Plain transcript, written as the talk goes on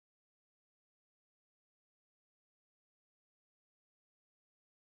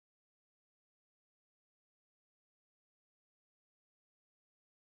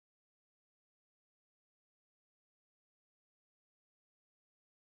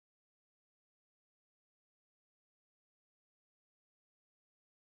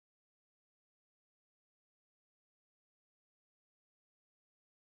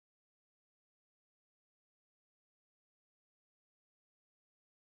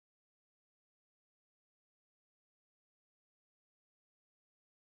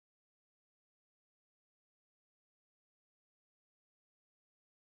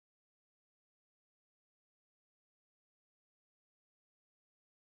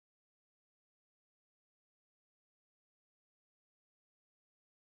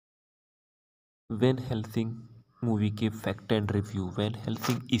Van Helsing movie के fact and review. Van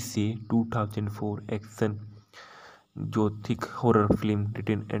Helsing is a 2004 action gothic horror film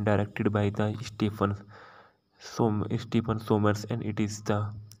written and directed by the Stephen Sommers, and it is the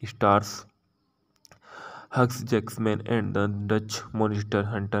stars Hugh Jackman and the Dutch monster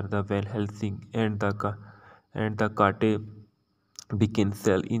hunter the Van Helsing and the Kate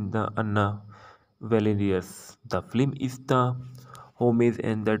Beckinsale in the Anna Valerius. The film is the homage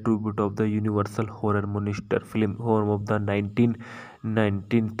and the tribute of the Universal horror monster film home of the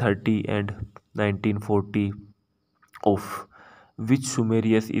 1930 and 1940 of which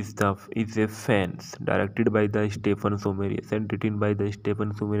Sumerius is a fans directed by the Stephen Sumerius and written by the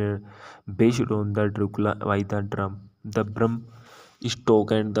Stephen Sumerius based on the Dracula by the Bram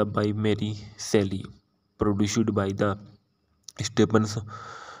Stoker and the by Mary Shelley produced by the Stephen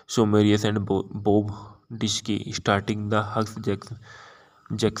Sumerius and Bob Dishke starting the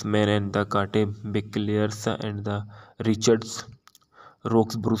Jacksman and the Kate Beckinsale and the Richards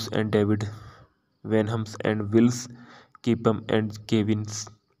Roxburgh and David Wenhams and Wills Kipham and Kevin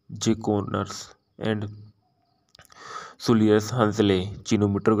J. Connors and Sulius Hansley.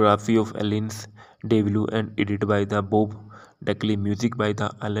 Cinematography of Aliens debut and edited by the Bob Deckley. Music by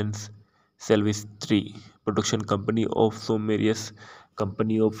the Alan Silvestri. Production company of Somerius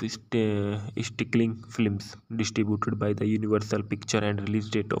Company of Stickling Films. Distributed by the Universal Picture and release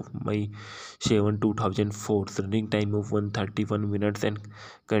date of May 7, 2004. Running time of 131 minutes and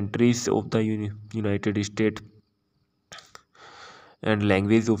countries of the United States and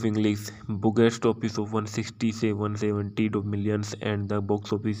language of English. Bookest office of 170 millions and the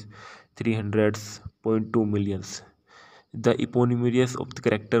box office 300.2 millions. The eponymous of the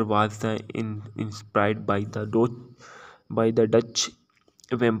character was inspired by the Dutch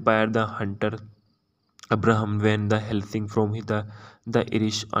vampire the hunter Abraham when the Helsing from the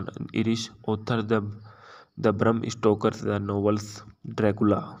Irish author the Bram Stoker's the novels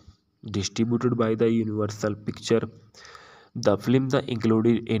Dracula distributed by the Universal Picture. The film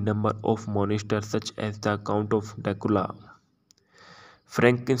included a number of monsters such as the Count of Dracula.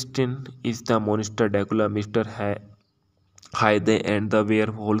 Frankenstein is the monster Dracula, Mr. Hyde and the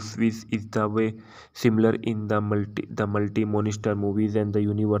werewolves which is the way similar in the multi monster movies and the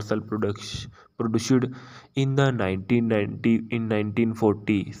Universal produced in the 1990 in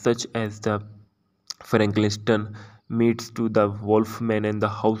 1940 such as the Frankenstein meets to the Wolfman and the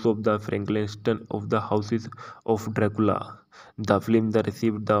House of the Frankenstein of the Houses of Dracula. The film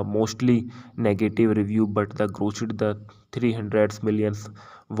received the mostly negative review but grossed the 300 millions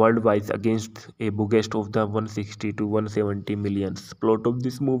worldwide against a budget of the 160 to 170 millions. Plot of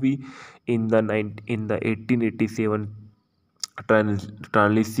this movie in the 1887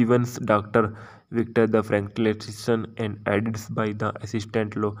 Transylvanians Dr. Victor the Frankenstein and added by the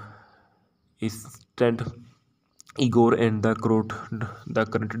assistant Igor and the current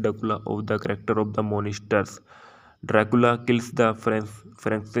Dracula of the character of the monsters. Dracula kills the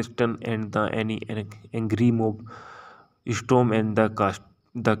Frankenstein and the angry mob storm and the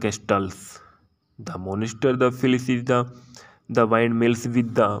castles. The monster the fills is the windmills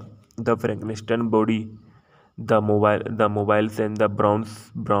with the Frankenstein body, the mobiles and the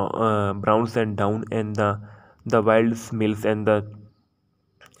browns and down and the wild smells and the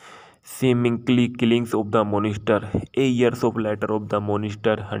seemingly killings of the monster. A years of later of the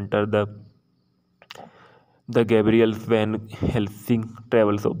monster hunter the Gabriel Van Helsing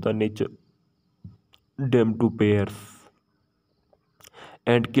travels of the nature them to pairs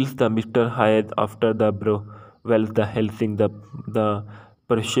and kills the Mr. Hyde after the bro wells the Helsing the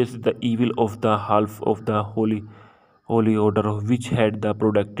precious the evil of the half of the holy order which had the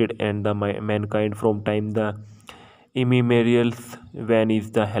protected and the mankind from time the immemorials when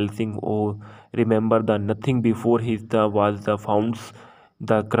is the Helsing oh remember the nothing before his the was the founds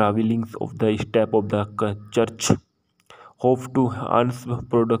the cravillings of the step of the church hope to enhance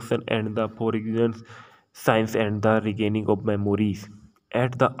production and the forensic science and the regaining of memories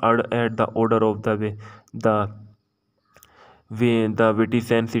at the order of the the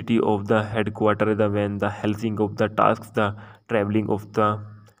city of the headquarters the when the Helsing of the tasks the traveling of the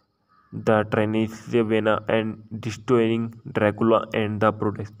Transylvania and destroying Dracula and the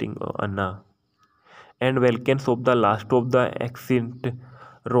protecting Anna and welcomes of the last of the extinct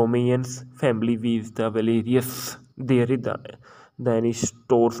Romanians family with the Valerius. There is the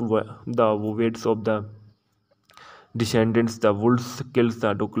stores the weights of the descendants. The wolves kills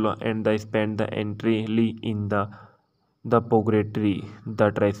the Dracula and they spend the entirely in the purgatory.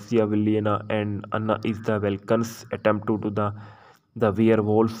 The Tricia Villena and Anna is the Vulcan's attempt to do the the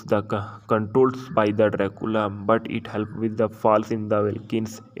werewolves, the controls by the Dracula, but it helped with the falls in the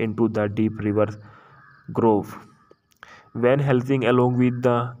Wilkins into the deep river grove. Van Helsing, along with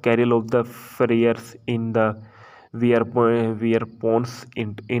the carol of the friars in the Weirpon's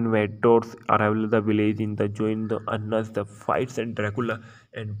invaders, arrived at the village in the join the Annas, the fights and Dracula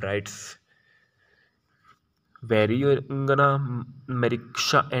and brides. Variangana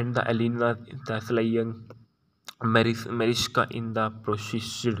Mariksha and the Alina Thessalian Mariska in the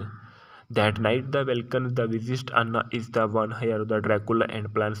procession. That night, the welcomes the visit Anna is the one here the Dracula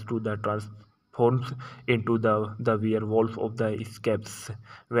and plans to the transforms into the werewolf of the escapes.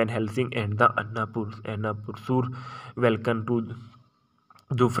 When Helsing and the Anna pursue welcome to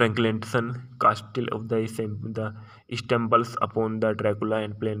Joe Franklinson castle of the stumbles upon the Dracula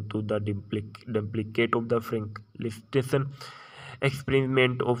and plan to the duplicate of the Frankenstein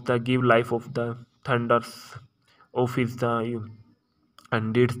experiment of the give life of the thunders of his the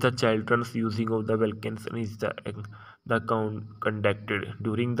and it's the children's using of the Vulcans is the conducted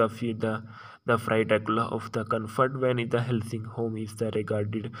during the Fright Dracula of the comfort when the Helsing home is the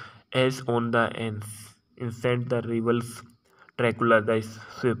regarded as on the ends. Instant the rivals Dracula the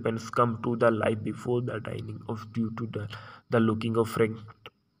serpents come to the life before the dining of due to the looking of Frank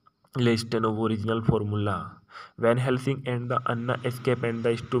Leston of original formula. Van Helsing and the Anna escape and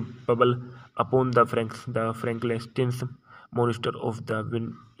the stumble upon the Frankenstein's monster of the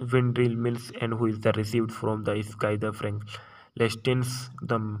Windrill Mills and who is the received from the sky the Frankenstein's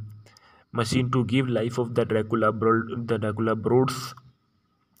the machine to give life of the Dracula broads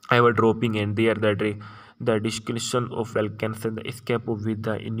ever dropping and there the discussion of Vulcans and the escape with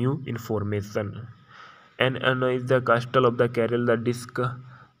the new information. And is the castle of the carol, the disc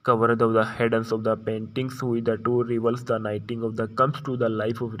covered of the headens of the paintings, with the two rivals, the knighting of the comes to the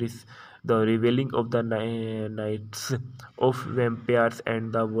life of this, the revealing of the knights of vampires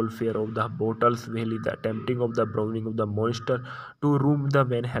and the warfare of the bottles valley, the tempting of the browning of the monster to room the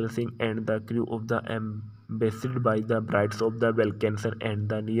Van Helsing and the crew of the ambassador by the brides of the Balkans and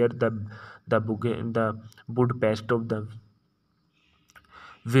the near the Budapest of the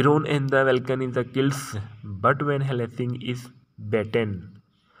Viron and the Vulcan in the kills, but when Helsing is beaten,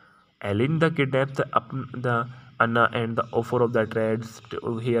 Alin the kidnaps the Anna and the offer of the trades.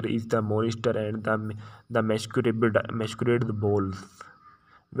 Here is the monster and the masquerade balls.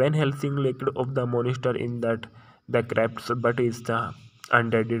 When Helsing leaked of the monster in that the crafts, but is the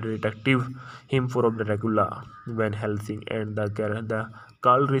undead detective him for of the Dracula. When Helsing and the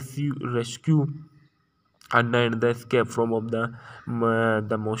Carl rescue Anna and the escape from of the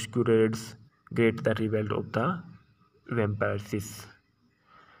masquerades great the revolt of the vampires.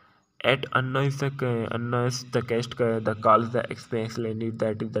 At Anna is the cast the calls the explained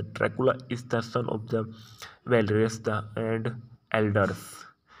that is the Dracula is the son of the Valerius the and elders.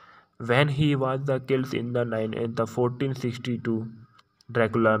 When he was the killed in the 1462,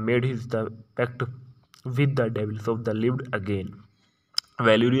 Dracula made his the pact with the devils of the lived again.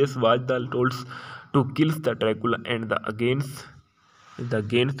 Valerius was the told to kill the Dracula and the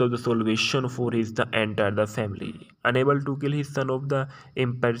gains of the salvation for his the entire the family. Unable to kill his son of the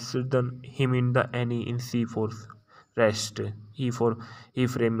imprisoned him in the any in sea for rest. He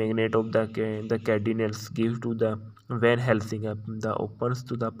frame magnet of the cardinals give to the Van Helsing up the opens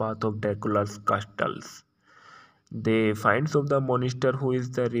to the path of Dracula's castles. They finds of the monster who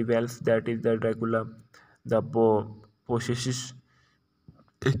is the reveals that is the Dracula, the possesses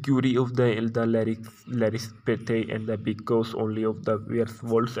curie of the lyrics and the because only of the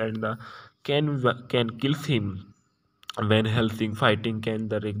werewolves and the can kill him when Helsing fighting can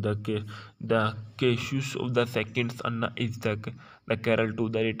the casus of the seconds Anna is the carol to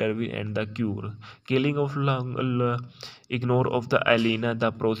the return and the cure killing of ignore of the Alina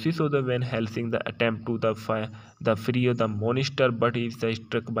the process of the when Helsing the attempt to the fire the free of the monster but is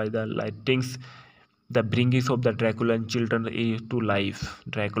struck by the lightnings the bringing of the Dracula and children to life.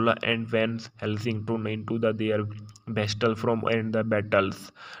 Dracula and Van Helsing turn into their battle from and the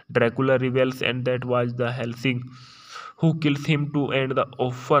battles. Dracula rebels and that was the Helsing who kills him to and the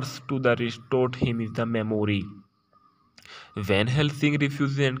offers to the restored him is the memory. Van Helsing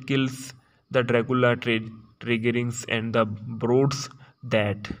refuses and kills the Dracula triggerings and the broads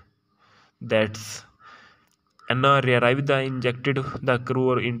that's Anna arrived the injected the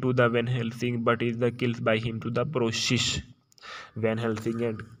crew into the Van Helsing but is the killed by him to the process. Van Helsing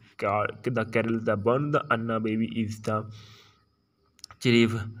and the Carol the burn the Anna baby is the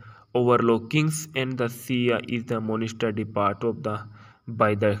chief overlookings and the sea is the monster depart of the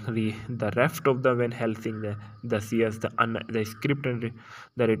by the raft of the Van Helsing the sea the Anna the script and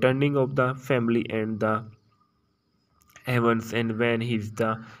the returning of the family and the Evans, and when he's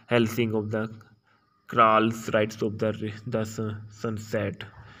the Helsing of the Kral's rights of the sunset.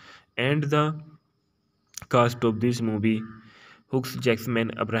 And the cast of this movie: Hugh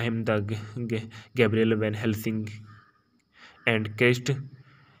Jackman, Abraham the Gabriel Van Helsing, and Cast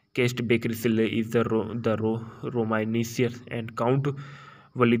Beckinsale is Romanisir, and Count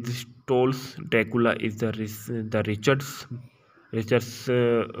Walid Stoll's Dracula is the Richards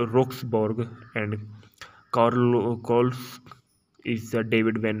Roxburgh, and Carl Coles is the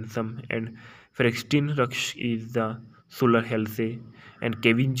David Vensom, and Frextin Rux is the Solar Helse, and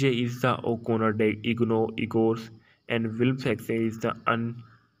Kevin J is the O'Connor de Igors, and Will Fexe is the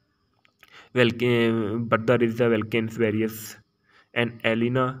but there is the Vulcan's various, and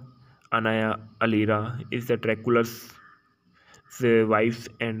Elena Anaya Alira is the Dracula's wife,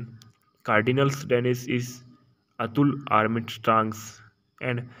 and Cardinal's Dennis is Atul Armstrong's,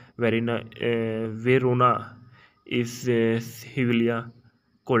 and Verona is Hivilia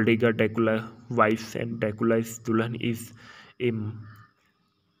Coldiga Dracula wife, and Dracula's Dulan is um,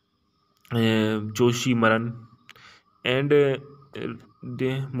 Joshi Maran, and the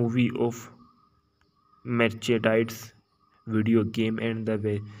movie of Merchandise video game, and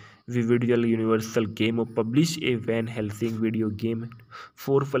the Vividial Universal game of publish a Van Helsing video game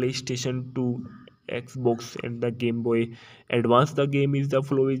for PlayStation 2, Xbox, and the Game Boy Advance. The game is the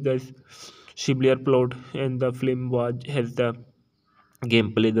flow is the similar plot, and the film was has the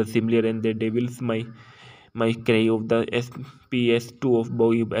gameplay the similar, and the Devil's my cry of the PS2 of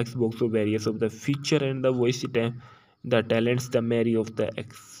boy Xbox of various of the feature, and the voice the talents the Mary of the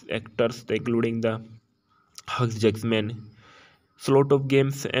actors including the Hugh Jackman. Slot of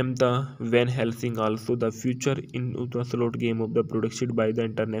games and the Van Helsing also the future in the slot game of the production by the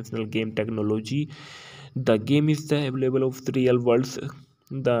International Game Technology. The game is the available of the real worlds.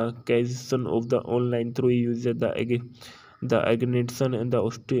 The creation of the online through user the Agnetson and the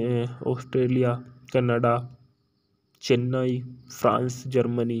Australia, Canada, Chennai, France,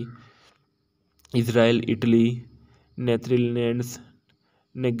 Germany, Israel, Italy, Netherlands,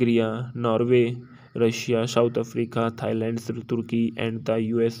 Nigeria, Norway, Russia, South Africa, Thailand, Turkey, and the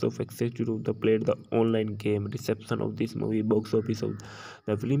US of etc. The played the online game. Reception of this movie box office of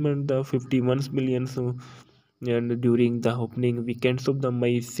the film and the 51 million. So, and during the opening weekends of the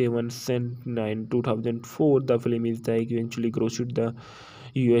May 7th and 9, 2004, the film is the eventually grossed the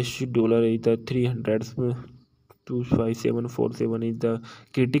US dollar is the 300. 25747 is the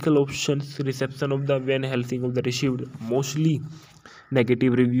critical options reception of the Van Helsing of the received mostly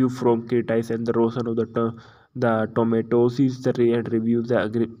negative review from critics, and the Rosen of the tomatoes is the reviews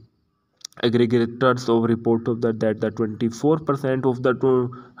the aggregators of report of that the 24% of the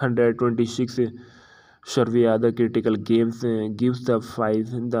 226 survey other critical games gives the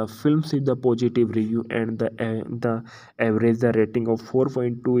 5. The films is the positive review, and the average the rating of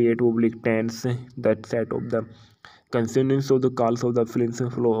 4.28 oblique 10. That set of the consonants of the calls of the films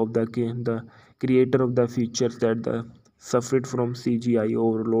flow of the creator of the features that the suffered from CGI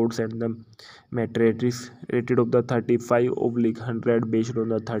overloads, and the matrix rated of the 35 oblique 100 based on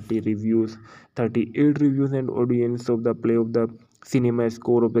the 38 reviews, and audience of the play of the cinema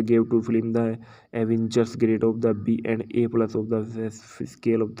score of the gave to film the Avengers grade of the B and A plus of the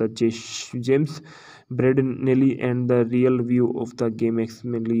scale of the James Bradenelli, and the real view of the game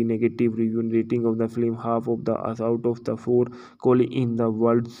extremely negative review rating of the film half of the out of the 4 calling in the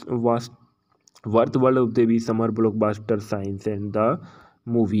world's vast worth world of the summer blockbuster science, and the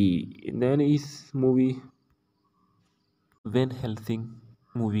movie then is movie Van Helsing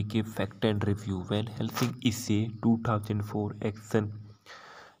movie के fact and review. Van Helsing is a 2004 action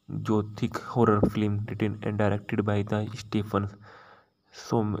gothic horror film written and directed by the Stephen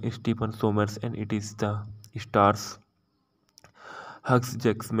Sommers, and it is the stars Hugh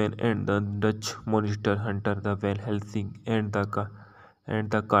Jackman and the Dutch monster hunter the Van Helsing, and the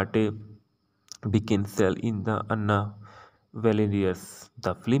Kate Beckinsale in the Anna Valerius.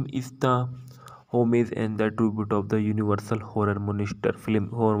 The film is the homage and the tribute of the Universal horror monster film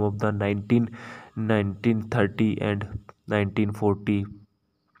home of the 1930 and 1940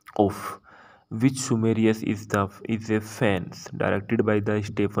 of which Sumerius is a fans directed by the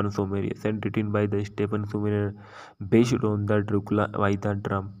Stephen Sumerius and written by the Stephen Sumerius based on the Dracula by the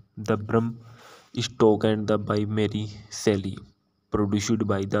Bram Stoker, and the by Mary Shelley, produced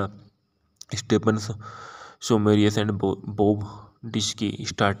by the Stephen Sumerius and Bob Dishke,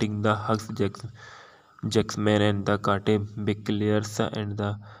 starting the Jackman and the Kate Becklers and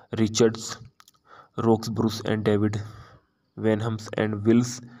the Richards Roxburgh and David Venhams and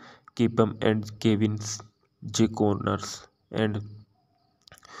Wills Keepham and Kevin J. Connors, and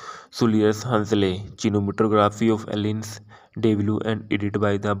Sullius Hansley, cinematography of Aliens debut and edited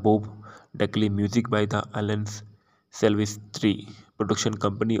by the Bob Deckley, music by the Alan Silvestri, production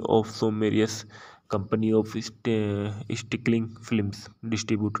company of Somerius, company of Stickling Films,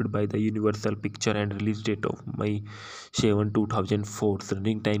 distributed by the Universal Picture and release date of May 7, 2004,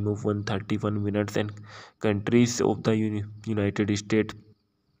 running time of 131 minutes and countries of the United States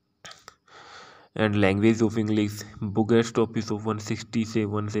and language of English. Box office of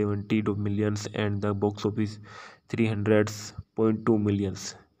 170 millions and the box office 300.2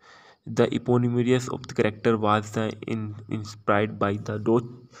 millions. The eponymous of the character was inspired by the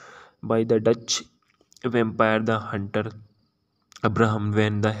Dutch vampire the hunter Abraham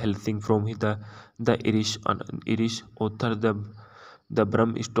when the Helsing from the Irish author the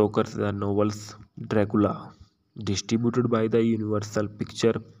Bram Stoker's the novels Dracula, distributed by the Universal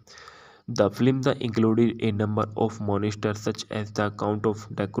Picture. The film included a number of monsters such as the Count of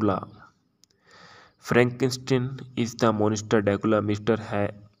Dracula. Frankenstein is the monster Dracula, Mr.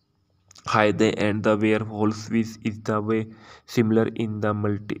 Hyde and the Werewolves, which is the way similar in the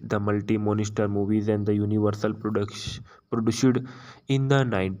multi monster movies and the Universal produced in the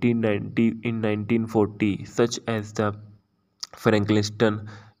 1940, such as the Frankenstein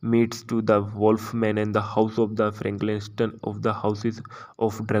meets to the Wolfman and the House of the Frankenstein of the Houses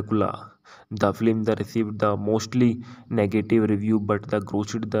of Dracula. The film received the mostly negative review but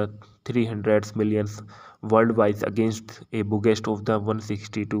grossed the 300 millions worldwide against a budget of the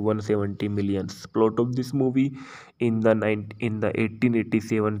 160 to 170 millions. Plot of this movie in the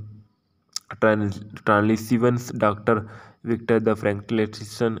 1887 translations Dr. Victor the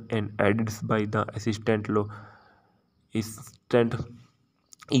Frankenstein and edits by the assistant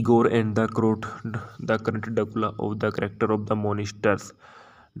Igor and the current Dracula of the character of the monsters.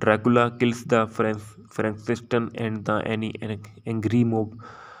 Dracula kills the Frankenstein and the any angry mob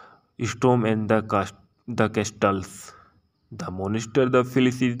storm and the castles. The monster the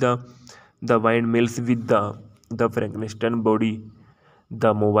fills is the windmills with the Frankenstein body.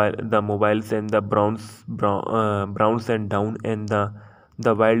 The mobiles and the browns and down and the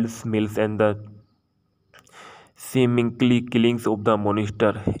wild smells and the seemingly killings of the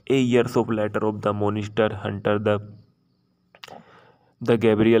monster. A years of later of the monster hunter the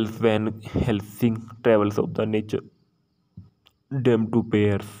Gabriel Van Helsing travels of the nature them to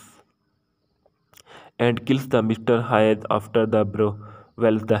pairs and kills the Mr. Hyde after the bro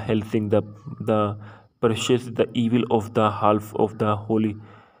wells the Helsing the precious the evil of the half of the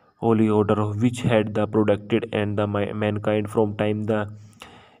holy order which had the protected and the mankind from time the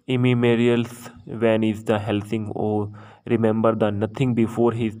immemorials when is the Helsing oh remember the nothing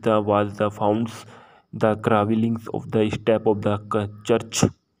before his the was the founds the cravellings of the step of the church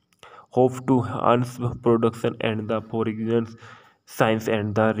hope to enhance production and the forensic science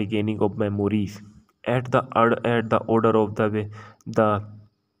and the regaining of memories at the order of the the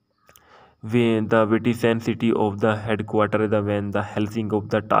Vatican city of the headquarters the when the Helsing of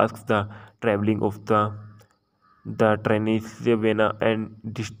the tasks the traveling of the Transylvania and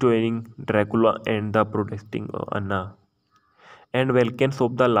destroying Dracula and the protesting Anna and welcomes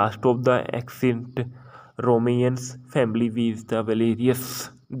of the last of the extinct Romanians family with the Valerius.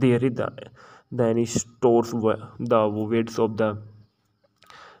 There is the stores the weights of the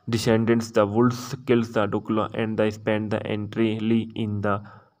descendants. The wolves kills the Dracula and they spend the entirely in the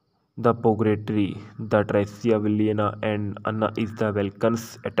purgatory. The Tricia Villena and Anna is the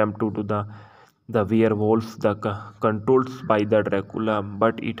Vulcan's attempt to do the werewolves the controls by the Dracula,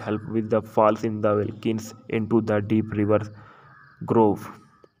 but it helps with the falls in the Vulcans into the deep river grove.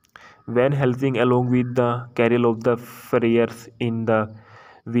 Van Helsing, along with the carol of the friars in the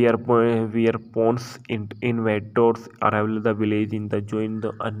Weirpon's invaders arrive at the village in the join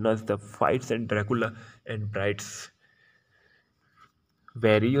the Annas, the fights and Dracula and brides.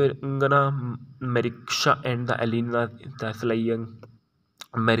 Variangana Mariksha and the Alina Thessalian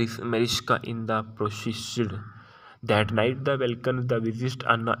Mariska in the procession. That night the welcome the visits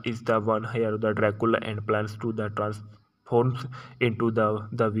Anna is the one here the Dracula and plans to the transforms into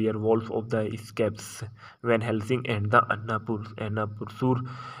the werewolf of the escapes when Helsing and the Anna pursue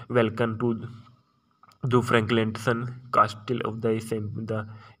welcome to the Franklinton castle of the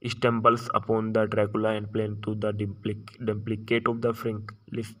stumbles upon the Dracula and plan to the duplicate of the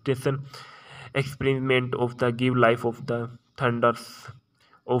Frankenstein experiment of the give life of the thunders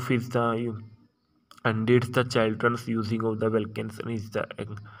of his the and it's the children's using of the Vulcans is the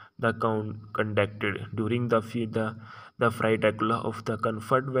conducted during the Fright Dracula of the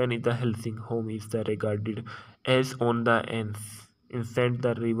comfort when the Helsing home is the regarded as on the ends instant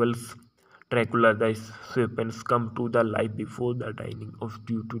the rivals Dracula, the serpents come to the life before the dying of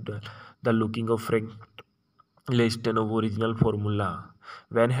due to the looking of Frankenstein of original formula.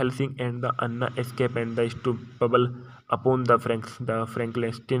 Van Helsing and the Anna escape and the stumble upon the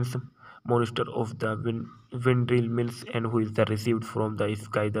Frankenstein's monster of the windmill mills and who is the received from the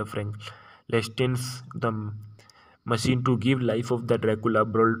sky the Frankenstein's the machine to give life of the Dracula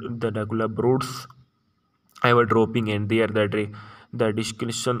broods ever dropping and there the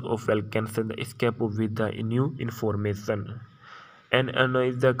discussion of Vulcans and the escape with the new information. And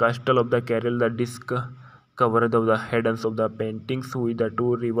is the castle of the carol the disc covered of the headens of the paintings with the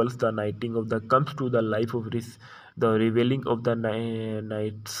two rivals the nighting of the comes to the life of this the revealing of the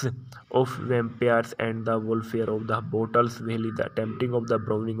nights of vampires and the warfare of the bottles valley the tempting of the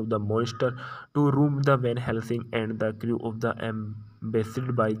browning of the monster to room the Van Helsing and the crew of the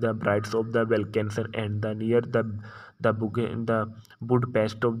ambassador by the brides of the Valkenser and the near the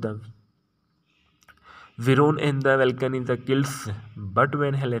Budapest of the Viron and the Vulcan in the kills, but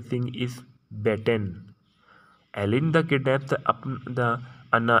when Helsing is beaten, Ellen the kidnaps the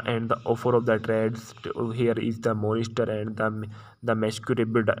Anna and the offer of the trades. Here is the monster and the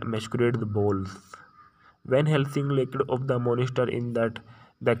masquerade balls. When Helsing leaked of the monster in that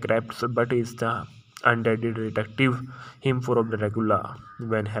the crafts, but is the undead detective him for of the regular.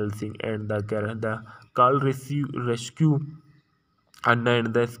 When Helsing and the Carl rescue Anna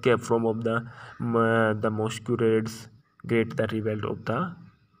and the escape from of the masquerades great the revolt of the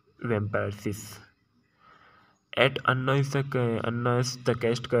vampires. At Anna is the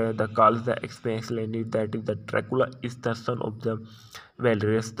cast the calls the explained that is the Dracula is the son of the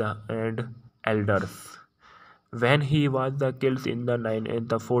Valerius the and elders. When he was the killed in the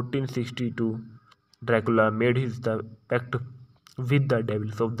 1462, Dracula made his the pact with the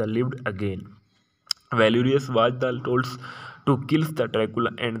devils of the lived again. Valerius was the told to kill the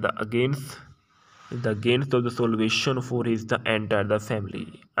Dracula and the gains of the salvation for his the entire the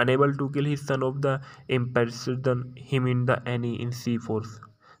family. Unable to kill his son of the imprisoned him in the any in sea for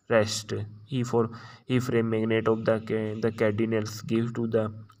rest. He frame magnate of the cardinals give to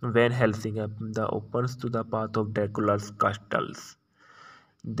the Van Helsing up the opens to the path of Dracula's castles.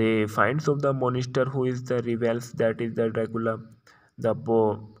 They finds of the monster who is the reveals that is the Dracula, the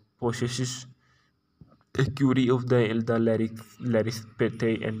possesses Curie of the lyrics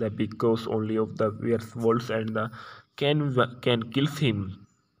Pethe and the because only of the werewolves and the can kill him.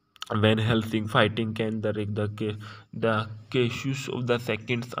 When Helsing fighting can the casus of the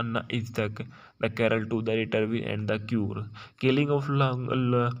seconds Anna is the carol to the return and the cure. Killing of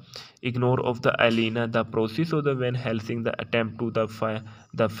ignore of the Alina, the process of the Van Helsing the attempt to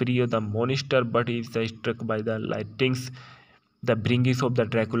the free of the monster but is struck by the lightnings the bringing of the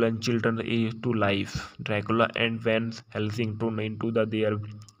Dracula children to life. Dracula and Van Helsing turn into their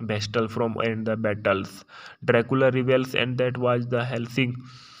battle from and the battles. Dracula rebels and that was the Helsing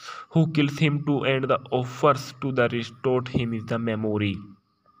who kills him to and the offers to the restored him is the memory.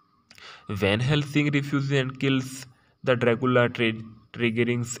 Van Helsing refuses and kills the Dracula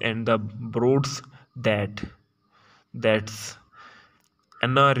triggerings and the broads that's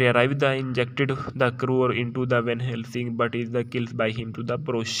Anna arrived the injected the crew into the Van Helsing but is the killed by him to the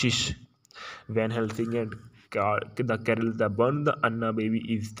process. Van Helsing and the Carol the burn the Anna baby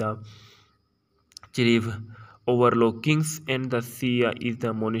is the chief overlookings and the sea is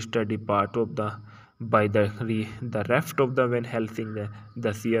the monster depart of the by the raft of the Van Helsing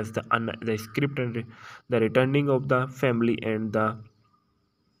the sea is the Anna the script and the returning of the family and the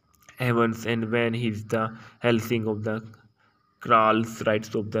heavens and when he's the Helsing of the Kral's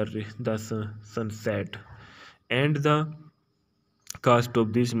rights of the sunset and the cast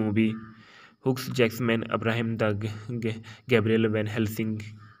of this movie Hugh Jackman, Abraham the Gabriel Van Helsing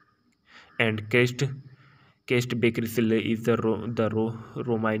and Cast Beckinsale is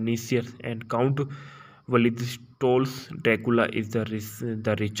Romanicius and Count Wallenstol's Dracula is the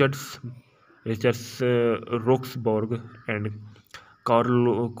Richards Roxburgh and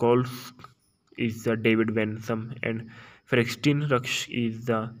Carl is the David Benson and Frextin Rux is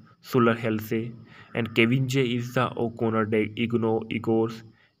the Sular Helse and Kevin J is the O'Connor de Igors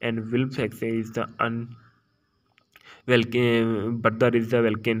and Will Fexe is the but there is the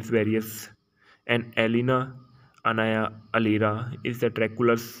Velkens various and Elena Anaya Alira is the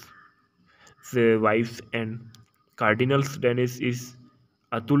Dracula's wives and Cardinals Dennis is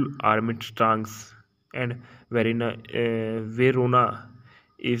Atul Armstrong's and Verona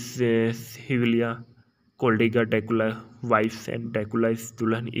is Hivilia Coldiga Dracula wives and Dracula's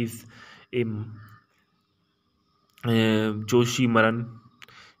Dulan is um, Joshi Maran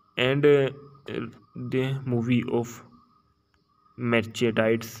and the movie of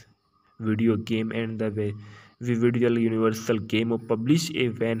Merchandites video game and the Visual Universal Game of publish a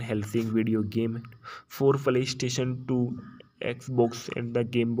Van Helsing video game for PlayStation 2, Xbox, and the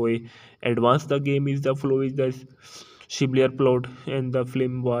Game Boy Advance. The game is the flow is the similar plot, and the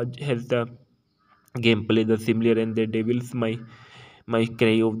film was has the gameplay the similar, and the devils my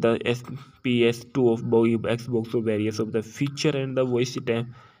cry of the PS2 of boy Xbox of various of the feature and the voice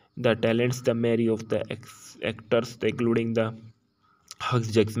the talents the Mary of the actors including the Hugh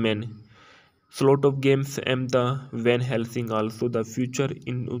Jackman. Slot of games and the Van Helsing also the future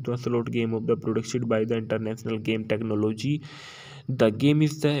in the slot game of the production by the international game technology. The game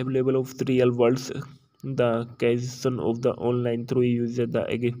is the available of the real worlds. The creation of the online through user the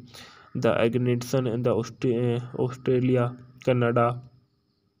organization and the Australia, Canada,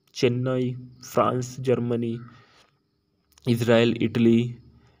 Chennai, France, Germany, Israel, Italy,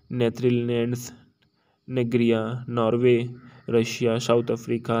 Netherlands, Nigeria, Norway, Russia, South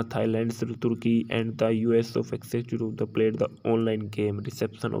Africa, Thailand, Turkey, and the US of access to the played the online game.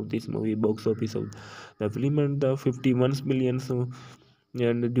 Reception of this movie box office of the film and the 51 million so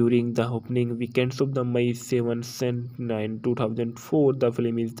and during the opening weekends of the May 7th and 9 2004 the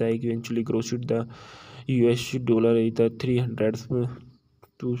film is the eventually grossed the US dollar is the 300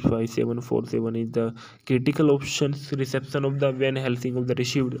 25747 is the critical options reception of the Van Helsing of the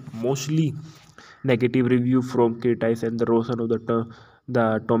received mostly negative review from critics and the Rosen of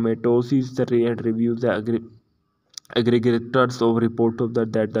the tomatoes is the rate reviews the aggregators of report of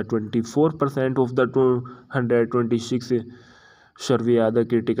that the 24% of the 226 survey other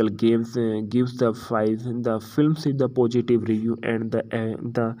critical games gives the 5 the films in the positive review and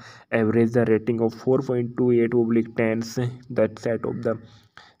the average the rating of 4.28 oblique 10 that set of the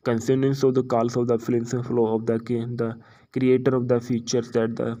consonants of the calls of the films flow of the creator of the features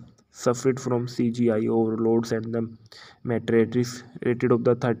that the suffered from CGI overloads and the matrix rated of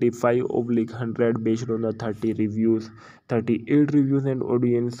the 35 oblique 100 based on the 30 reviews 38 reviews and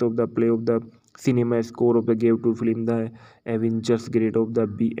audience of the play of the cinema score of the gave to film the Avengers grade of the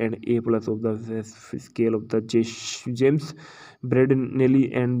B and A plus of the scale of the James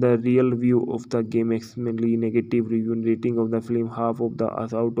Bradenelli and the real view of the game extremely negative review rating of the film half of the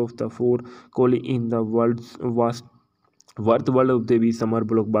out of the four calling in the world's vast worth world of the be summer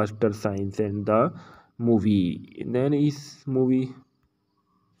blockbuster science and the movie then is movie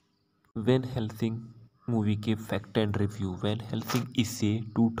Van Helsing movie के fact and review Van Helsing is a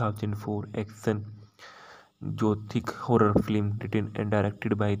 2004 action gothic horror film written and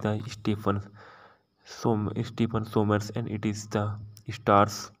directed by the Stephen Sommers and it is the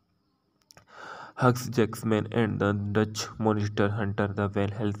stars Hugh Jackman and the Dutch monster hunter the Van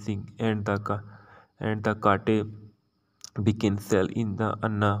Helsing and the Kate Beckinsale in the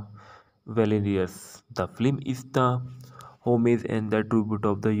Anna Valerius. The film is the homage and the tribute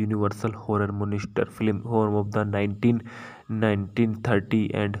of the Universal horror monster film home of the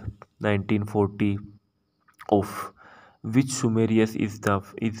 1930 and 1940 of which Sumerius is a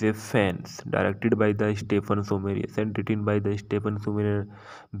fans directed by the Stephen Sumerius and written by the Stephen Sumerius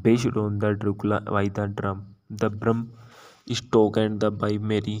based on the Dracula by the Bram Stoker and the by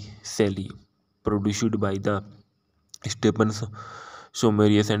Mary Shelley produced by the Stephen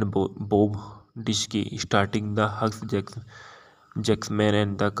Sumerius and Bob Dishke starting the Jackman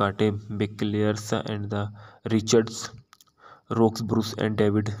and the Kate Beckinsale and the Richards Roxburgh and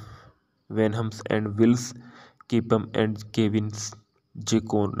David Wenhams and Wills Kipham and Kevin J.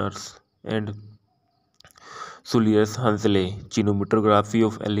 Connors and Julius Hansley. Cinematography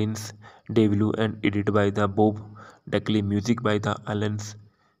of Aliens debut and edited by the Bob Deckley. Music by the Alan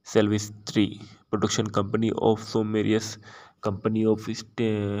Silvestri. Production company of Somerius Company of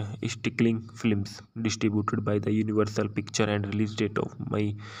Stickling Films. Distributed by the Universal Picture and release date of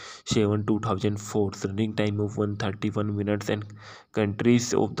May 7, 2004. Running time of 131 minutes and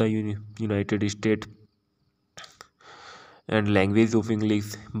countries of the United States and language of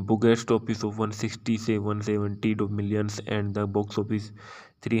English. Box office of 170 millions and the box office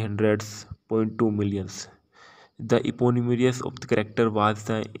 300.2 millions. The eponymous of the character was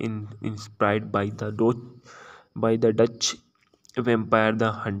inspired by the Dutch vampire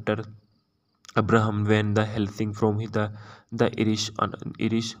the hunter Abraham Van the Helsing from the Irish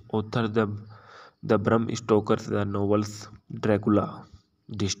author the Bram Stoker's the novels Dracula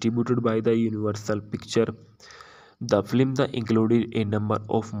distributed by the Universal Picture. The film included a number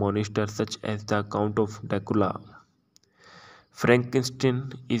of monsters such as the Count of Dracula.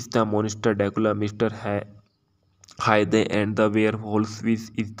 Frankenstein is the monster Dracula, Mr. Hyde and the werewolves which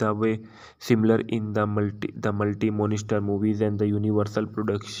is the way similar in the multi monster movies and the Universal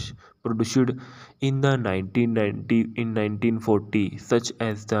produced in the 1940 such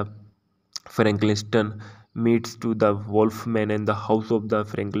as the Frankenstein meets to the Wolfman and the House of the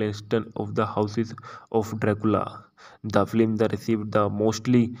Frankenstein of the Houses of Dracula. The film that received the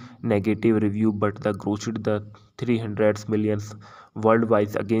mostly negative review but the grossed the 300 millions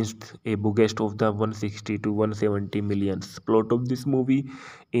worldwide against a budget of the 160 to 170 millions. Plot of this movie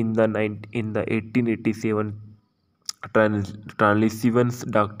in the 1887 Transylvanians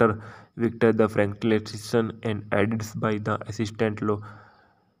Dr. Victor the Frankenstein and edits by the assistant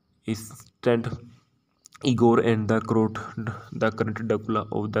Igor and the current Dracula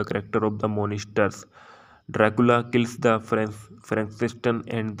of the character of the monsters. Dracula kills the Frankenstein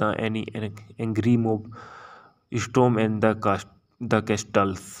and the any angry mob storm and the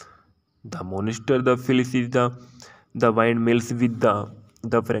castles. The monster the fills is the windmills with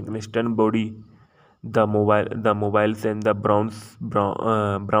the Frankenstein body, the mobiles and the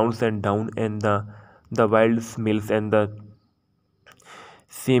browns and down and the wild smells and the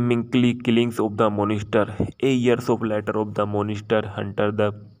seemingly killings of the monster. A years of later of the monster hunter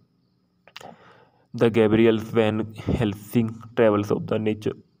the Gabriel Van Helsing travels of the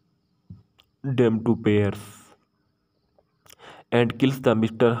nature them to pairs and kills the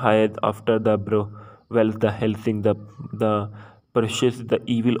Mr. Hyde after the bro wells the Helsing the precious the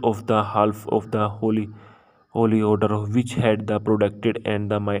evil of the half of the holy order which had the protected and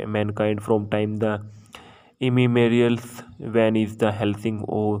the mankind from time the immemorials when is the Helsing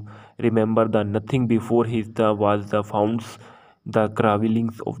oh remember the nothing before his the was the founds the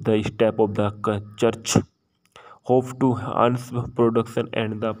cravillings of the step of the church hope to enhance production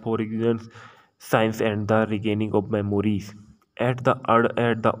and the forensic science and the regaining of memories at the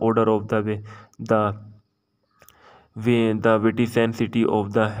order of the way the the Vatican city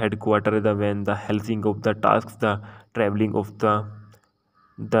of the headquarters the when the Helsing of the tasks the traveling of the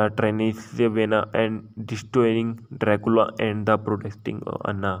Transylvania and destroying Dracula and the protesting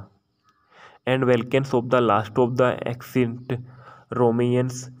Anna and Welkens of the last of the extinct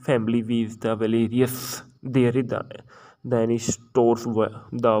Romanians family with the Valerius. There is the stores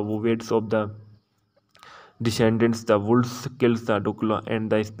the weights of the descendants, the wolves kills the Dracula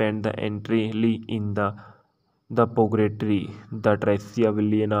and they spend the entirely in the purgatory. The Tricia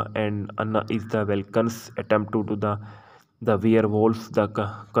Villena and Anna is the Welkens attempt to do the werewolves the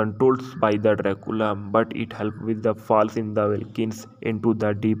controls by the Dracula, but it helps with the falls in the Wilkins into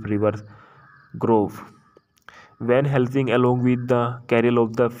the deep river grove. Van Helsing, along with the carol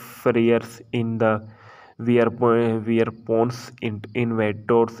of the friars in the Weirpon's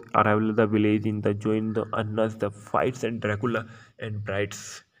invaders arrive the village in the join the Annas, the fights and Dracula and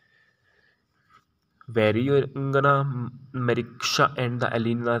brides. Variangana Mariksha and the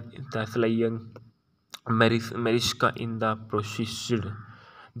Alina the slaying Mariska in the procession.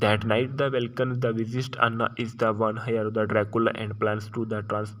 That night the welcome the visits Anna is the one here the Dracula and plans to the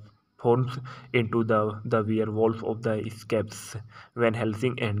transforms into the werewolf of the escapes when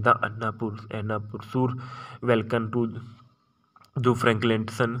Helsing and the Anna pursue welcome to the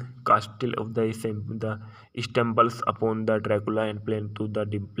Franklinton castle of the stumbles upon the Dracula and plan to the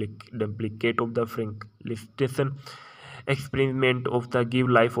duplicate of the Frankenstein experiment of the give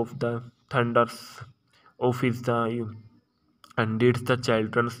life of the thunders of his the and it's the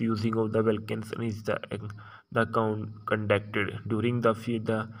children's using of the Vulcans is the conducted during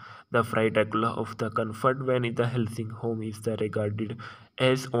the fright Dracula of the comfort when the Helsing home is the regarded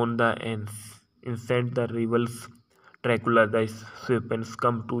as on the ends instant the rivals Dracula the serpents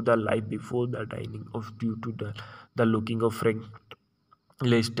come to the life before the dining of due to the looking of Frank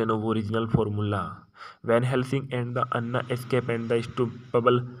Liston of original formula. Van Helsing and the Anna escape and the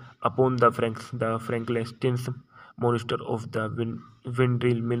stumble upon the Frankenstein's monster of the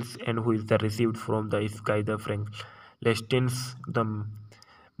Windrill Mills and who is the received from the sky the Frankenstein's the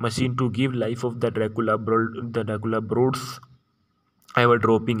machine to give life of the Dracula broads ever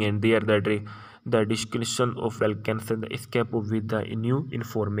dropping and there the description of Vulcans and the escape with the new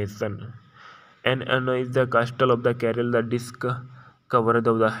information. And is the castle of the carol the disc covered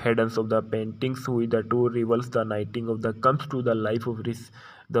of the headens of the paintings with the two rivals the nighting of the comes to the life of this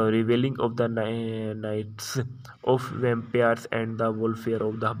the revealing of the nights of vampires and the warfare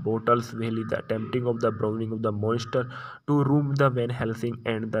of the bottles valley the tempting of the browning of the monster to room the Van Helsing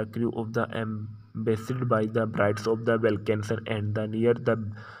and the crew of the ambassador by the brides of the Valkenser and the near the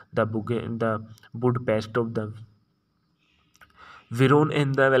Budapest of the Viron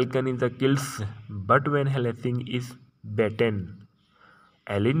and the Vulcan in the kills, but when Helsing is beaten,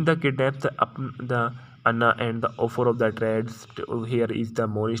 Alin the kidnaps the Anna and the offer of the trades. Here is the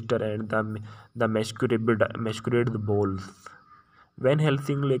monster and the masquerade balls. When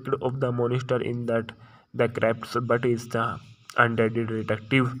Helsing leaked of the monster in that the crafts, but is the undead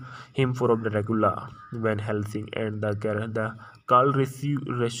detective him from the Dracula. When Helsing and the Carl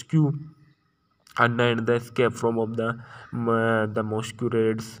rescue Anna and the escape from of the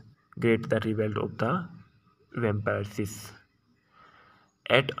masquerades great the revolt of the vampires.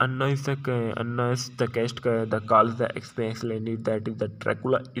 At Anna is the cast the calls the explained that is the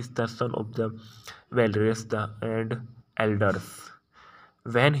Dracula is the son of the Valerius the and elders.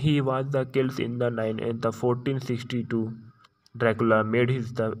 When he was the killed in the 1462, Dracula made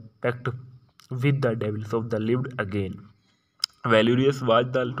his the pact with the devils of the lived again. Valerius was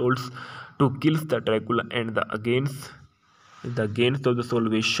the told to kill the Dracula and the gains of the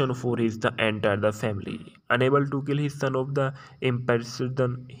salvation for his the entire the family. Unable to kill his son of the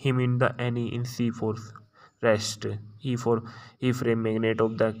imprisoned him in the any in sea for rest. He for he frame magnate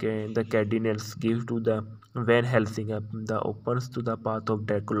of the cardinals give to the Van Helsing up the opens to the path of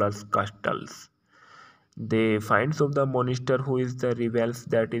Dracula's castles. They finds of the monster who is the rebels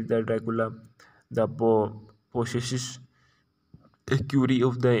that is the Dracula, the possesses a curie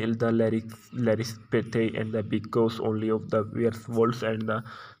of the lyrics and the because only of the werewolves and the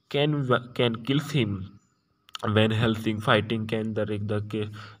can kill him. When Helsing fighting can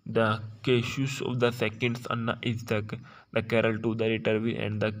the casus of the seconds Anna is the carol to the return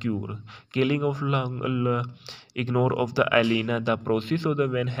and the cure killing of ignore of the Alina the process of the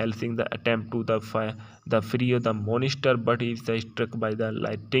Van Helsing the attempt to the free of the monster but is struck by the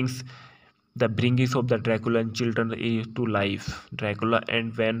lightnings the bringing of the Dracula and children to life. Dracula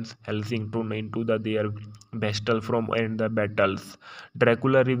and Van Helsing turned into their battle from and the battles.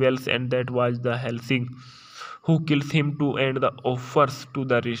 Dracula rebels and that was the Helsing who kills him to and the offers to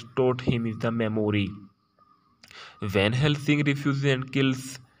the restored him is the memory. Van Helsing refuses and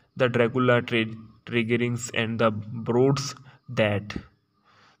kills the Dracula triggerings and the broads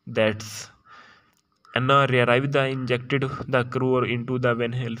that's Anna arrived the injected the crew into the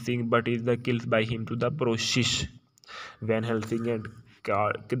Van Helsing but is the killed by him to the process. Van Helsing and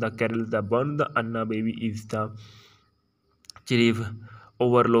the Carol the burn the Anna baby is the chief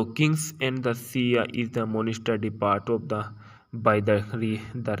overlookings and the sea is the monster depart of the by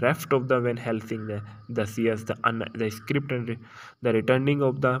the raft of the Van Helsing the sea is the script and the returning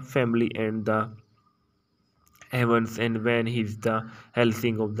of the family and the heavens and when he's the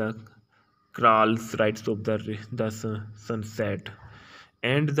Helsing of the Kral's rights of the sunset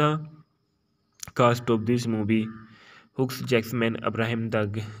and the cast of this movie Hugh Jackman, Abraham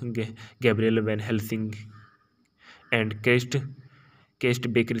the Gabriel Van Helsing and Beckinsale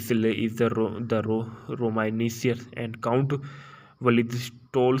is Romanicier and Count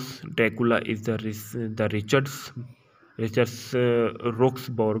Wallenstol's Dracula is the Richards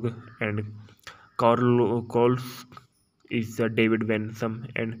Roxburgh and Carl Coles is the David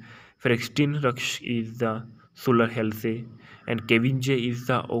Benson and Frextin Rux is the Sular Helse and Kevin J is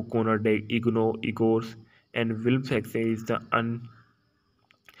the O'Connor de Igors and Will Fexe is the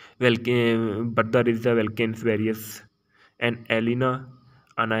Brother is the Welkins various and Elena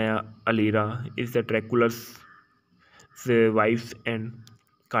Anaya Alira is the Dracula's wives and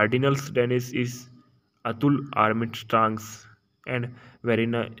Cardinals Dennis is Atul Armstrong's and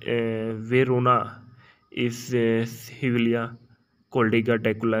Verona is Hivilia Coldiga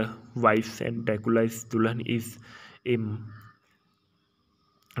Dracula wives and Dracula's Dulan is um,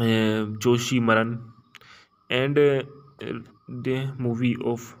 Joshi Maran and the movie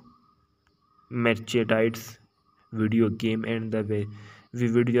of Merchandise video game and the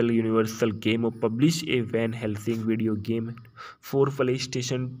Vividal Universal game of publish a Van Helsing video game for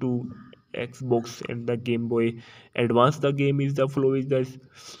PlayStation 2, Xbox and the Game Boy Advance. The game is the flow is the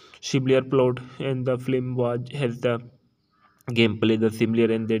similar plot and the film was has the gameplay the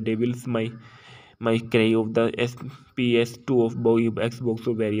similar and the devils my cry of the PS2 of boy Xbox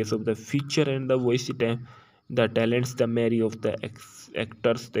of various of the feature and the voice the talents the Mary of the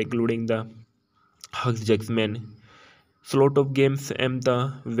actors including the Hugh Jackman slot of games and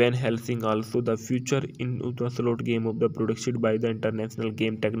the Van Helsing also the future in the slot game of the production by the international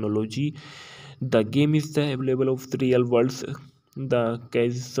game technology the game is the available of the real worlds the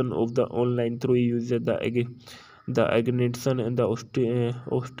creation of the online through user the organization and the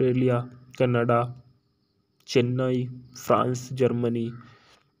Australia Canada Chennai France Germany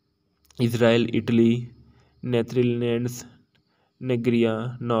Israel, Italy, Netherlands,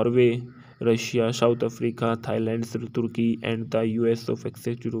 Nigeria, Norway, Russia, South Africa, Thailand, Turkey, and the US of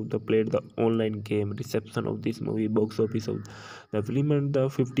access to the played the online game. Reception of this movie box office of the film and the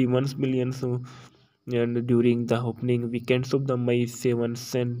 51 million so, and during the opening weekends of the May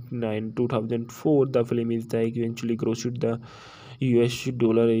 7th and 9 2004 the film is the eventually grossed the US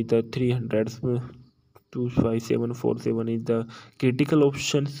dollar is the 300 25747 is the critical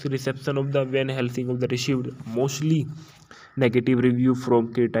options reception of the Van Helsing of the received mostly negative review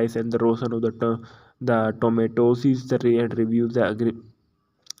from critics and the Rosen of the tomatoes is the and reviews the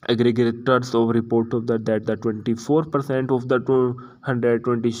aggregators of report of that the 24% of the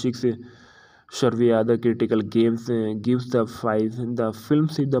 226 survey other critical games gives the 5 the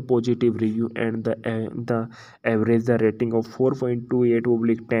films is the positive review and the average the rating of 4.28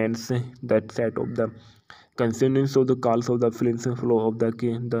 oblique 10 that set of the consonants of the calls of the films flow of the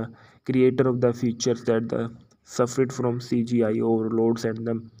creator of the features that the suffered from CGI overloads and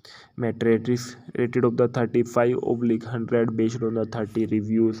the matrix rated of the 35 oblique 100 based on the 30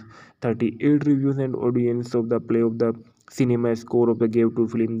 reviews 38 reviews and audience of the play of the cinema score of the gave to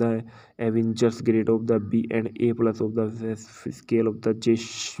film the Avengers grade of the B and A plus of the scale of the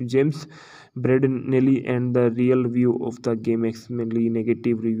James Bradenelli and the real view of the game extremely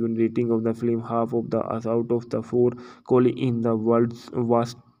negative review rating of the film half of the out of the four calling in the world's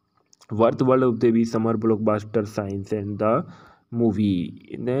vast worth world of the summer blockbuster science and the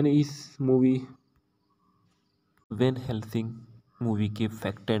movie then is movie Van Helsing movie के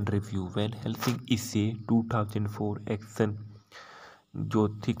fact and review Van Helsing is a 2004 action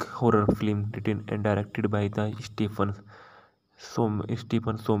gothic horror film written and directed by the Stephen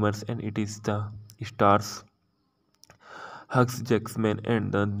Sommers and it is the stars Hugh Jackman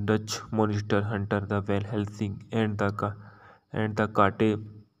and the Dutch monster hunter the Van Helsing and the Kate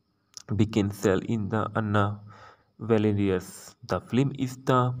Beckinsale in the Anna Valerius. The film is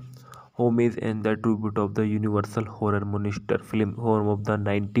the homage and the tribute of the Universal horror monster film home of the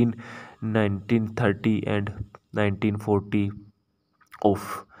 1930 and 1940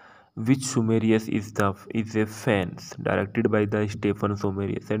 of which Sumerius is a fans directed by the Stephen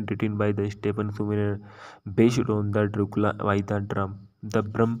Sumerius and written by the Stephen Sumerius based on the Dracula by the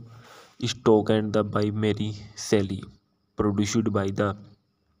Bram Stoke and the by Mary Shelley produced by the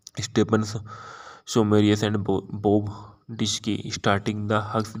Stephen Sumerius and Bob Dishke starting the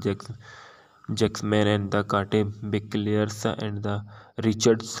Jacksman and the Kate Beckinsale and the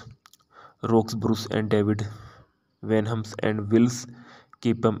Richards Roxburgh and David Wenhams and Wills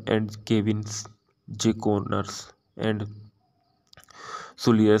Kipham and Kevin J. Connors and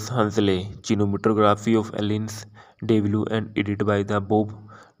Julius Hansley. Cinematography of Aliens debut and edited by the Bob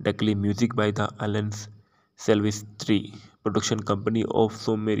Deckley. Music by the Alan Silvestri. Production company of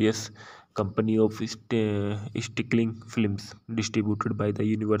Somerius Company of Stickling Films. Distributed by the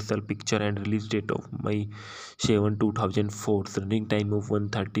Universal Picture and release date of May 7, 2004. Running time of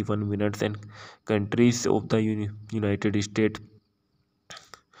 131 minutes and countries of the United States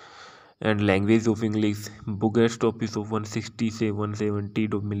and language of English. Biggest office of 170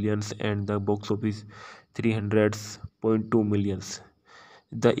 millions and the box office 300.2 millions.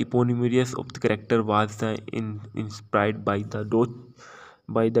 The eponymous of the character was inspired by the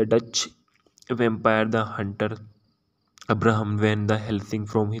Dutch vampire the hunter Abraham Van the Helsing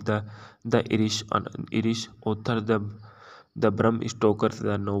from the Irish author the Bram Stoker's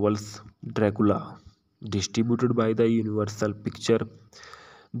the novels Dracula distributed by the Universal Picture.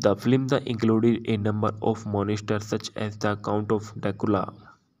 The film included a number of monsters such as the Count of Dracula.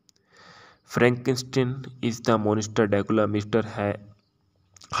 Frankenstein is the monster Dracula, Mr.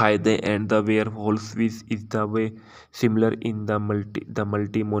 Hyde and the werewolves which is the way similar in the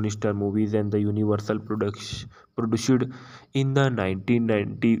multi monster movies and the Universal produced in the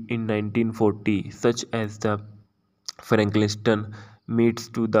 1990 in 1940 such as the Frankenstein meets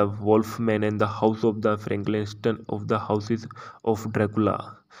to the Wolfman and the House of the Frankenstein of the Houses of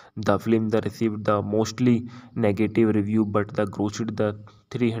Dracula. The film received the mostly negative review but grossed the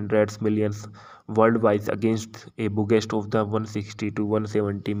 300 millions worldwide against a budget of the 160 to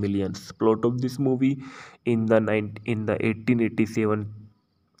 170 millions. Plot of this movie in the 1887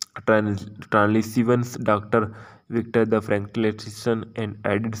 Transylvanians Dr. Victor the Frankenstein and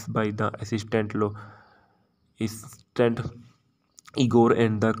added by the assistant Igor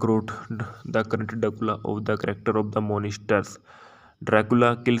and the current Dracula of the character of the monsters.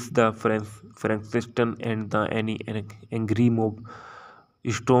 Dracula kills the Frankenstein and the angry mob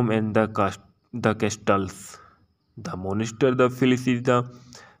storm and the castles. The monster the fills is the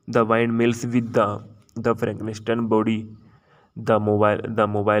windmills with the Frankenstein body, the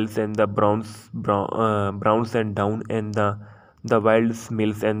mobiles and the browns and down and the wild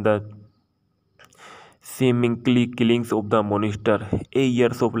smells and the seemingly killings of the monster. A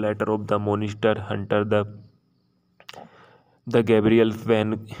years of later of the monster hunter the Gabriel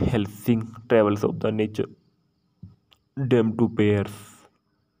Van Helsing travels of the nature them to pairs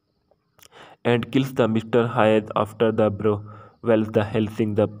and kills the Mr. Hyde after the bro wells the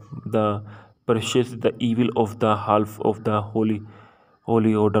Helsing the purchased the evil of the half of the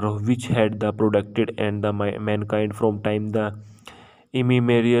holy order which had the protected and the mankind from time the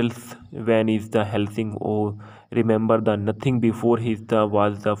immemorials when is the Helsing oh remember the nothing before his the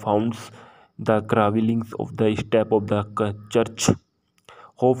was the founds the cravellings of the step of the church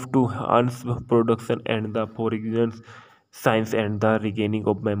hope to enhance production and the forensic science and the regaining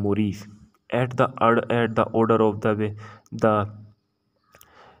of memories at the order of the way the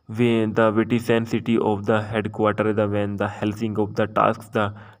the Vatican city of the headquarters, the when the Helsing of the tasks,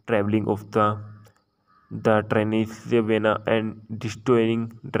 the traveling of the Transylvania and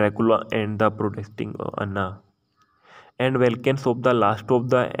destroying Dracula and the protesting Anna and welcomes of the last of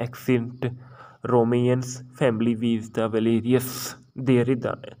the extinct Romanians family with the Valerius. There is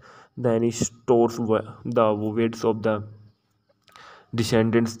the any stores the words of the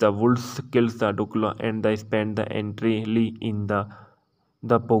descendants, the wolves kills the Dracula and they spend the entirely in the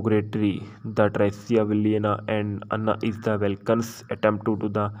purgatory. The Tricia Villena and Anna is the Vulcan's attempt to do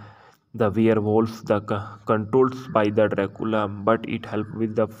the werewolves the controls by the Dracula, but it helps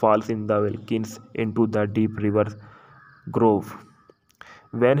with the falls in the Vulcans into the deep river grove.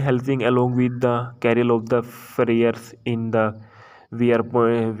 Van Helsing, along with the carol of the friars in the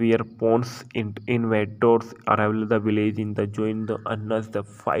Weirpons invaders arrive at the village in the join the Annas, the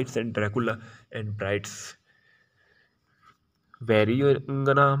fights and Dracula and brides.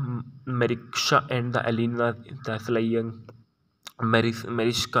 Variangana Mariksha and the Alina the slaying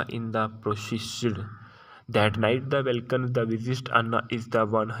Mariska in the procession. That night the welcomes the visit Anna is the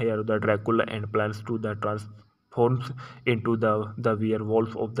one here the Dracula and plans to the transforms into the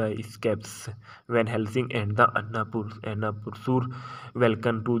werewolf of the escapes when Helsing and the Anna pursue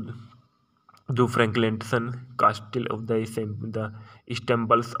welcome to the Franklinton castle of the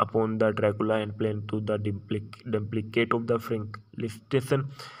stumbles upon the Dracula and plan to the duplicate of the Frankenstein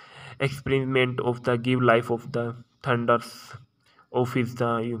experiment of the give life of the thunders of his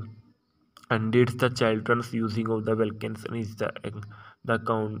the and it's the children's using of the Vulcans is the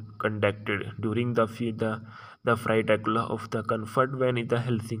conducted during the fright Dracula of the comfort when the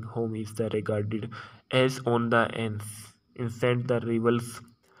Helsing home is the regarded as on the ends. Instant the rivals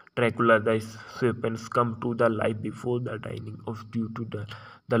Dracula the weapons come to the life before the dining of due to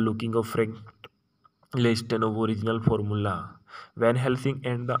the looking of Frank Leston of original formula. Van Helsing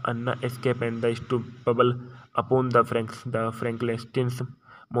and the Anna escape and the stumble upon the Frankenstein's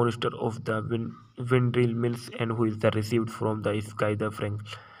monster of the Windrill Mills and who is the received from the sky the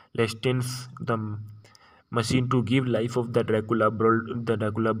Frankenstein's the machine to give life of the Dracula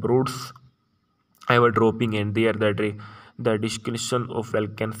broads ever dropping and there the description of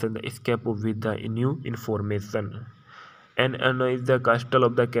Vulcans and the escape with the new information. And is the castle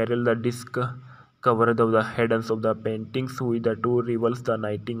of the carol, the disc covered of the headens of the paintings, with the two rivals, the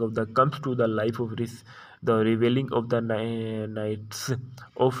nighting of the comes to the life of this, the revealing of the nights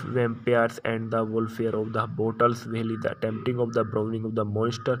of vampires and the warfare of the bottles valley, the tempting of the browning of the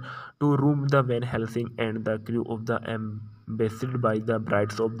monster to room the Van Helsing and the crew of the ambassador by the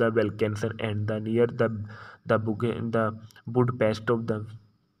brides of the Balkans and the near the Budapest of the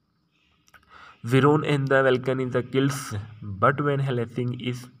Viron and the Vulcan in the kills, but when Helsing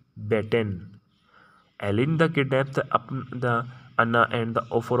is beaten, Alin the kidnaps the Anna and the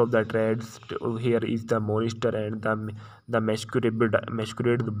offer of the trades. Here is the monster and the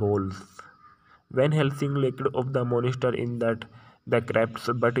masquerade balls. When Helsing leaked of the monster in that the crafts,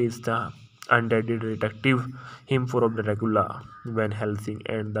 but is the undead detective him for of the Dracula. When Helsing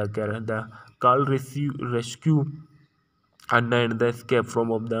and the Carl rescue Anna and the escape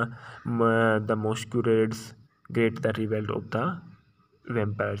from of the masquerades great the revolt of the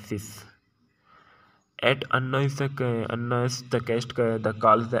vampires. At Anna is the cast the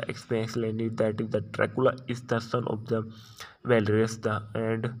calls the explains that is the Dracula is the son of the Valerius the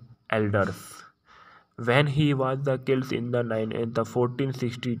and elders. When he was the killed in the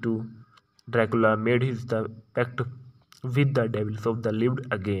 1462, Dracula made his the pact with the devils of the lived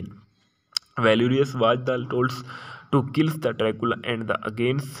again. Valerius was the told to kill the Dracula and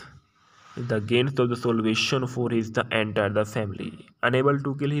the gains of the salvation for his the entire the family. Unable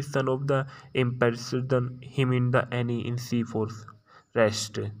to kill his son of the imprisoned him in the any in sea for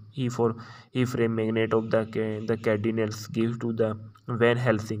rest. He frame magnate of the cardinals give to the Van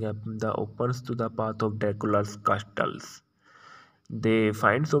Helsing up the opens to the path of Dracula's castles. They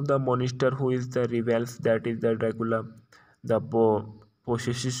finds of the monster who is the rebels that is the Dracula, the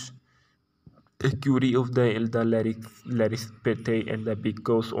possesses curie of the Larryspethe and the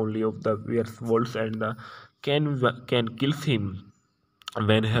because only of the werewolves and the can kill him.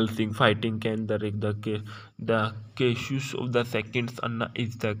 When Helsing fighting can the casus of the seconds Anna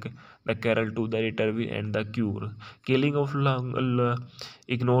is the carol to the return and the cure. Killing of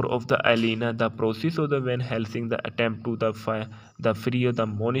ignore of the Alina, the process of the Van Helsing, the attempt to the free of the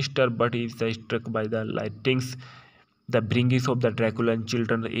monster, but is struck by the lightnings, the bringing of the Dracula and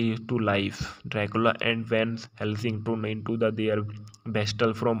children to life. Dracula and Van Helsing turn into their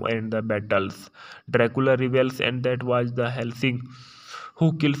battle from and the battles. Dracula reveals and that was the Helsing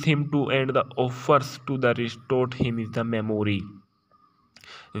who kills him to end the offers to the restored him is the memory.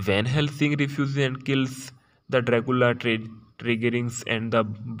 Van Helsing refuses and kills the Dracula triggerings and the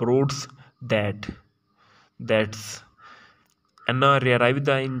broads that's Anna revives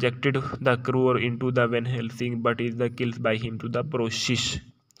the injected the crew into the Van Helsing but is the killed by him to the process.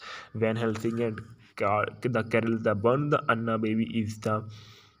 Van Helsing and the Carol the burn the Anna baby is the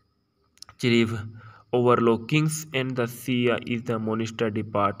chief overlookings and the sea is the monastery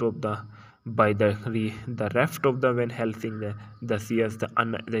part of the by the raft of the Van Helsing the sea is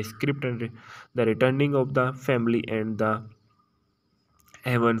the script and the returning of the family and the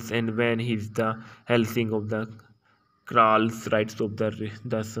heavens and when he's the Helsing of the Kral's rights of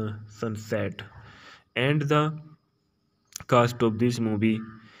the sunset and the cast of this movie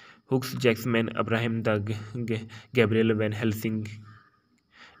Hugh Jackman, Abraham Gabriel Van Helsing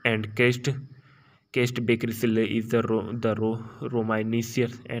and Cast Beckinsale is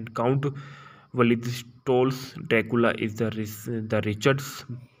Romanicius and Count Wallenstol's Dracula is the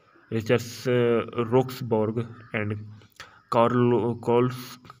Richards Roxburgh and Carl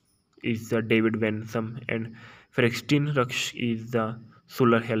Coles is the David Benson and Frextin Rux is the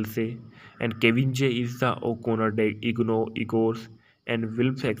Solar Helse and Kevin J is the O'Connor de Igors and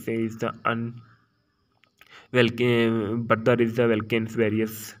Will Fexe is the Brother is the Vulcan's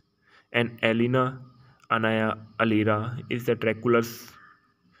various and Elena Anaya Alira is the Dracula's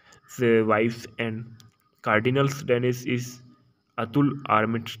wife and Cardinals Dennis is Atul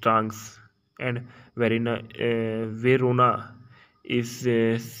Armstrong's and Verona is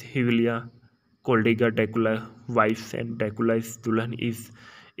Hivilia Coldiga Dracula wives and Dracula's Dulan is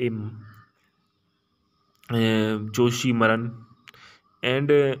um, Joshi Maran and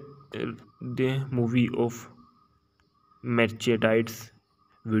the movie of Merchandise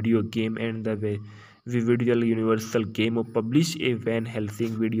video game and the Visual Universal game of publish a Van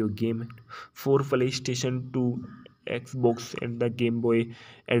Helsing video game for PlayStation 2, Xbox and the Game Boy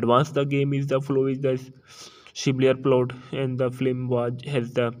Advance. The game is the flow is the similar plot and the film was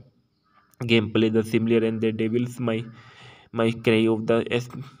has the gameplay the similar and the Devil's my cry of the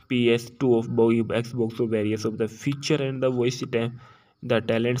PS2 of boy Xbox of various of the feature and the voice the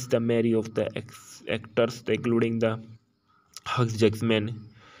talents the Mary of the actors including the Hugh Jackman.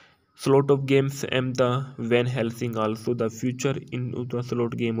 Slot of games and the Van Helsing also the future in the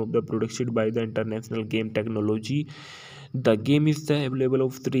slot game of the production by the International Game Technology. The game is the available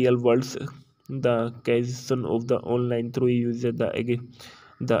of the real worlds. The creation of the online through user the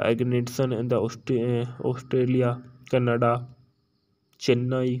Agnetson and the Australia, Canada,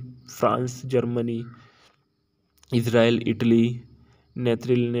 Chennai, France, Germany, Israel, Italy,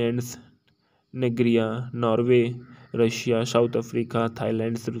 Netherlands, Nigeria, Norway, Russia, South Africa,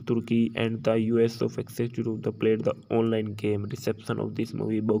 Thailand, Turkey, and the US of executive the played the online game. Reception of this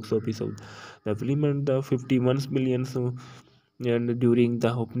movie box office of the film and the 51 million so and during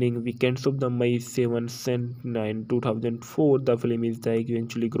the opening weekends of the May 7th and 9 2004 the film is the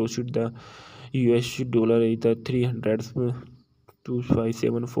eventually grossed the US dollar is the 300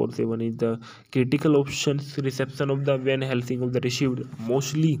 25747 is the critical options reception of the Van Helsing of the received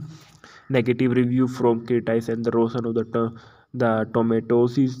mostly negative review from critics and the Rosen of the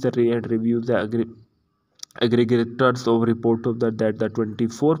tomatoes is the reviews the aggregators of report of that the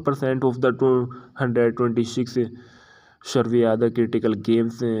 24% of the 226 survey other critical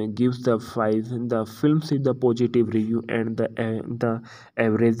games gives the 5 the films is the positive review and the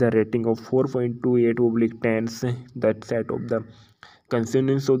average the rating of 4.28 oblique 10 that set of the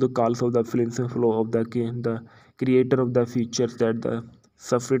consensus of the calls of the films flow of the creator of the features that the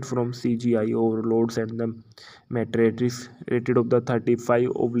suffered from CGI overloads and the matrix rated of the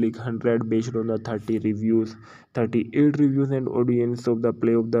 35 oblique 100 based on the 30 reviews 38 reviews and audience of the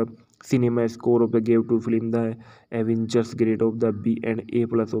play of the cinema score of the gave to film the Avengers grade of the B and A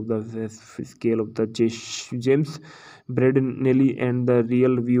plus of the scale of the James Bradenelli and the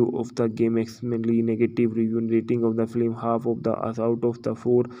real view of the game extremely negative review rating of the film half of the out of the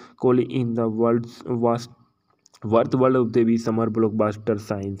four calling in the world's vast worth world of the summer blockbuster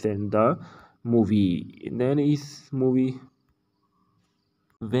science and the movie then is movie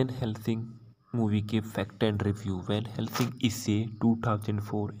Van Helsing movie के fact and review. Van Helsing is a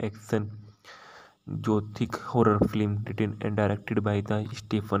 2004 action gothic horror film written and directed by the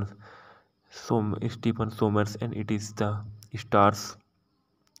Stephen Sommers, and it is the stars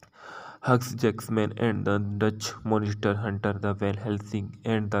Hugh Jackman and the Dutch monster hunter the Van Helsing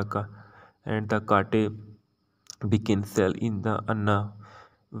and the Kate Beckinsale in the Anna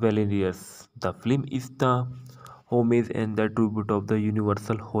Valerius. The film is the homage and the tribute of the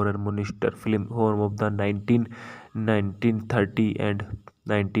Universal horror monster film home of the 1930 and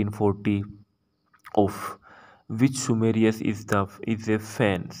 1940 of which Sumerius is a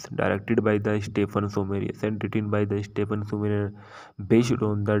fans, directed by the Stephen Sumerius and written by the Stephen Sumerius, based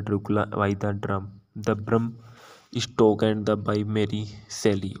on the Dracula by the Bram Stoker and the by Mary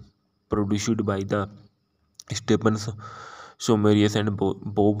Shelley, produced by the Stephen Sumerius and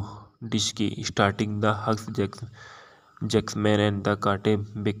Bob Dishke, starting the Jacksman and the Kate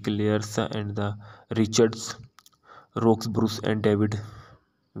Becklers and the Richards, Roxburgh and David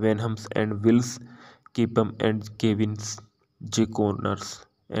Wenhams and Wills Kipham and Kevin J. Connors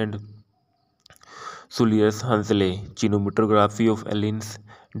and Sulius Hansley. Cinematography of Aliens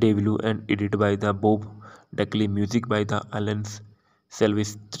debut and edited by the Bob Deckley. Music by the Alan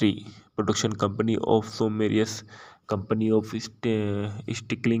Silvestri. Production company of Somerius Company of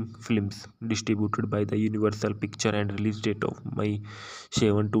Stickling Films. Distributed by the Universal Picture and release date of May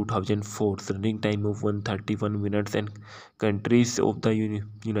 7, 2004. Running time of 131 minutes and countries of the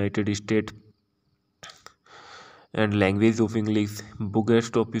United States and language of English.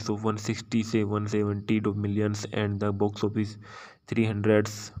 Bookest office of 170 millions and the box office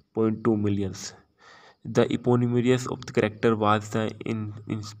 300.2 millions. The eponymous of the character was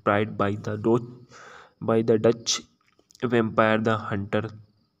inspired by the Dutch vampire the hunter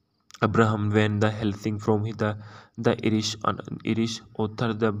Abraham when the Helsing from the Irish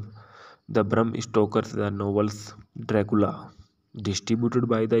author the Bram Stoker's the novels Dracula, distributed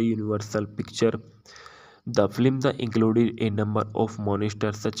by the Universal Picture. The film included a number of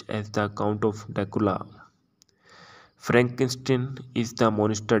monsters such as the Count of Dracula. Frankenstein is the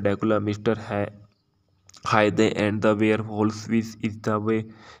monster Dracula, Mr. Hyde and the werewolves, which is the way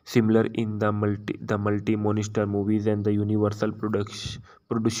similar in the multi monster movies and the Universal produced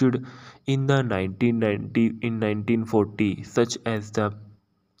in the 1940, such as the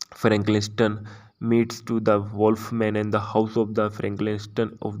Frankenstein meets to the Wolfman and the House of the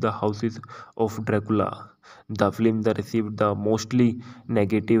Frankenstein of the Houses of Dracula. The film received the mostly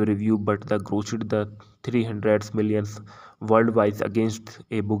negative review but grossed the 300 millions worldwide against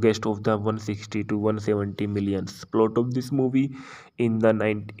a budget of the 160 to 170 millions. Plot of this movie in the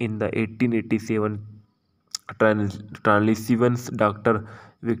 1887 Transylvanians Dr.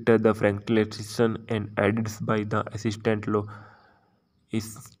 Victor the Frankenstein and added by the assistant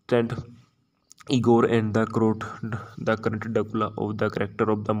Igor and the current Dracula of the character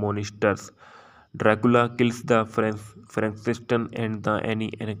of the monsters. Dracula kills the Frankenstein and the any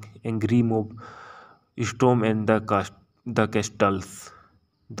angry mob storm and the castles.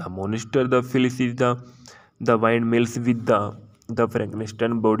 The monster the fills is the windmills with the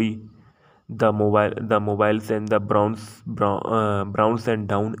Frankenstein body. The mobiles and the browns and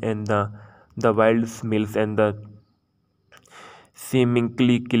down and the wild smells and the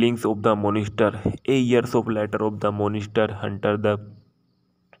seemingly killings of the monster. A years of later of the monster hunter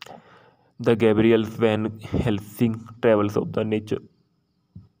the Gabriel Van Helsing travels of the nature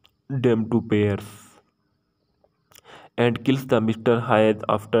them to pairs and kills the Mr. Hyde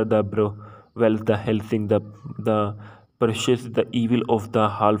after the bro wells the Helsing the precious the evil of the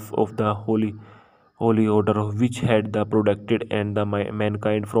half of the holy order which had the protected and the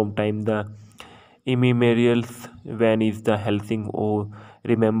mankind from time the immemorials. When is the Helsing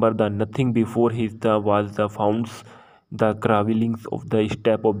remember the nothing before his the was the founds the cravellings of the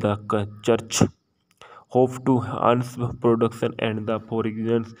step of the church hope to enhance production and the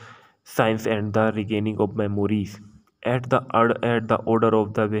forensic science and the regaining of memories at the order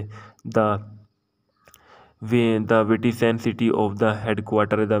of the the city of the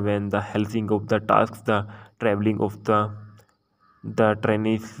headquarters the when the Helsing of the tasks the traveling of the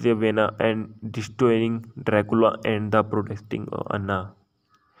Transylvania and destroying Dracula and the protecting Anna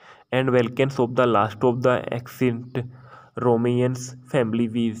and welcomes of the last of the extinct Romanians family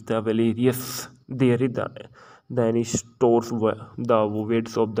with the Valerius. There is the stores the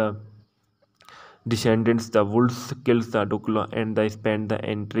weights of the descendants. The wolves kills the Dracula and they spend the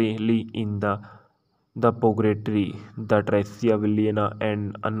entirely in the purgatory. The Tracia Villena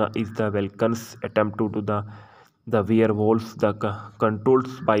and Anna is the Vulcan's attempt to do the werewolves the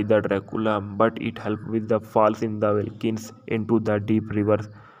controls by the Dracula, but it helps with the falls in the Vulcans into the deep river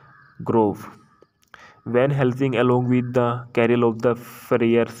grove. Van Helsing, along with the carol of the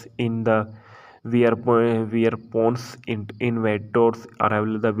friars in the Weirpon's invaders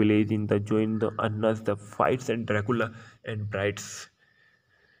arrive at the village in the join the Annas, the fights and Dracula and brides.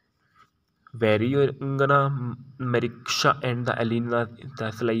 Variangana Mariksha and the Alina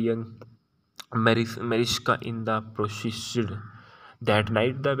Thessalian Mariska in the procession. That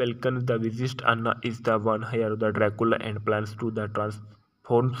night, the welcomes the visits Anna is the one here the Dracula and plans to the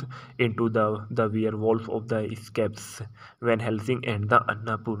transforms into the werewolf of the escapes. When Helsing and the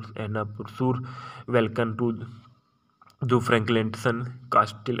Anna pursue welcome to the Franklinton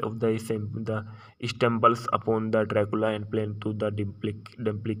castle of the stumbles upon the Dracula and plan to the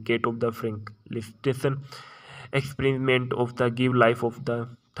duplicate of the Franklinton experiment of the give life of the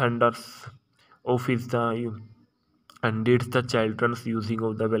thunders of his the and it's the children's using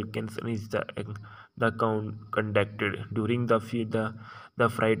of the Vulcans is the conducted during the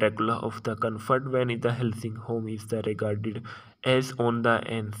Fright Dracula of the comfort when the Helsing home is the regarded as on the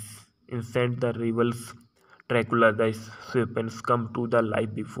ends. Instant the rivals Dracula the weapons come to the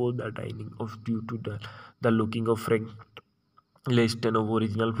life before the dining of due to the looking of Frank Leston of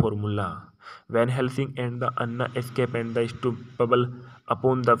original formula. Van Helsing and the Anna escape and the stupable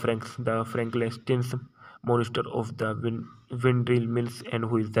upon the Frank Leston's monster of the Windrill Mills and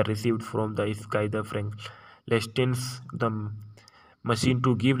who is the received from the sky the Frank Leston's the machine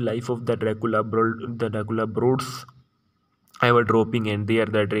to give life of the Dracula broads ever dropping and there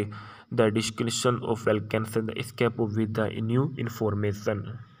the discussion of Vulcans and the escape with the new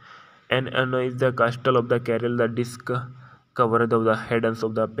information and is the castle of the carol the disc covered of the headens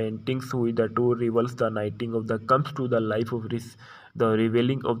of the paintings with the two rivals the nighting of the comes to the life of this the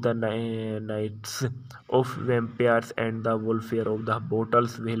revealing of the nights of vampires and the warfare of the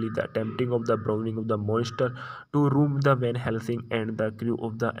bottles valley the tempting of the browning of the monster to room the Van Helsing and the crew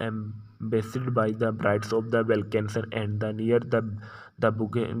of the ambassador by the brides of the Balkans and the near the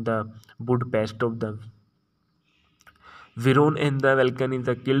Budapest of the Viron and the Vulcan in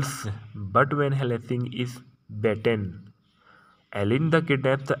the kills, but when Helsing is beaten, Alin the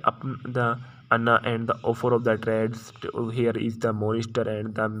kidnaps the Anna and the offer of the trades. Here is the monster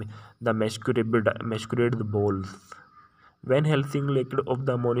and the masquerade balls. When Helsing leaked of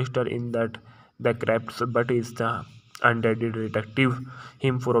the monster in that the crafts, but is the undead detective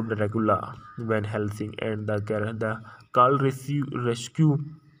him for of the Dracula. When Helsing and the Carl rescue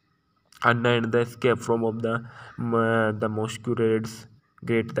Anna and the escape from of the masquerades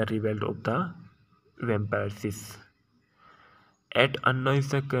great the revolt of the vampires. At Anna is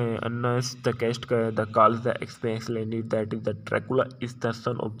the cast the calls the explain that is the Dracula is the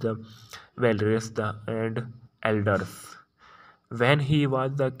son of the Valerius the and elders. When he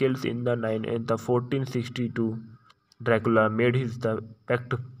was the killed in the 1462, Dracula made his the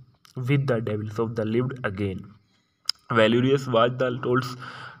pact with the devils of the lived again. Valerius was the told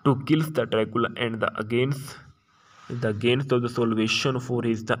to kill the Dracula and the gains of the salvation for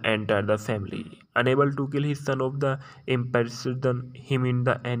his the entire the family. Unable to kill his son of the imprisoned him in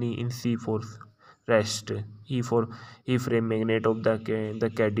the any in sea for rest. He frame magnate of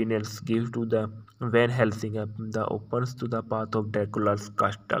the cardinals give to the Van Helsing up the opens to the path of Dracula's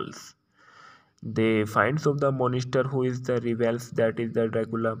castles. They finds of the monster who is the reveals that is the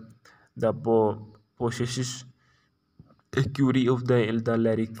Dracula, the possesses curie of the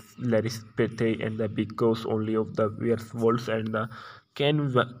Larryspethe and the because only of the werewolves and the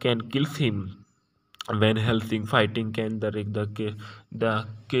can kill him. When Helsing fighting can the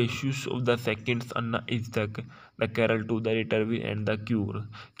casus of the seconds Anna is the carol to the recovery and the cure.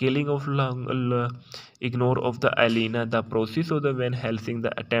 Killing of ignore of the Alina the process of the Van Helsing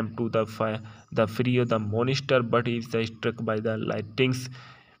the attempt to the fire the free of the monster but is struck by the lightnings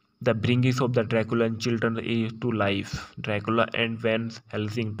the bringing of the Dracula and children to life. Dracula and Van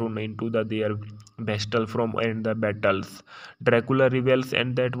Helsing turn into their battle from and the battles. Dracula rebels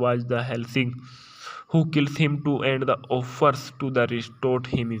and that was the Helsing who kills him to and the offers to the restored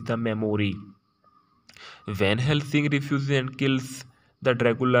him is the memory. Van Helsing refuses and kills the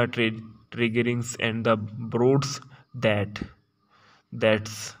Dracula triggerings and the broads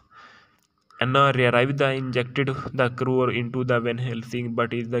that's Anna arrived the injected the crew into the Van Helsing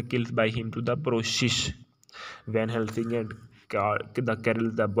but is the killed by him to the process. Van Helsing and the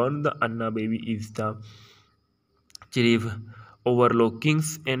Carol the burn the Anna baby is the chief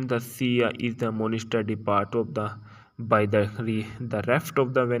overlookings and the sea is the monster depart of the by the raft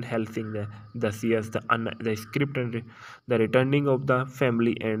of the Van Helsing the sea is the Anna the script and the returning of the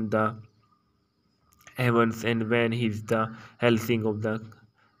family and the heavens and when he is the Helsing of the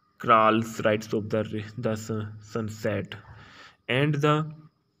Kral's rights of the sunset and the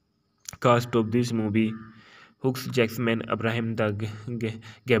Cast of this movie: Hugh Jackman, Abraham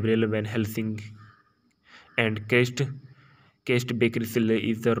Gabriel Van Helsing, and Cast Beckinsale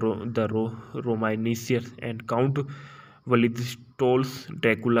is Romanesir, and Count Wallenstol's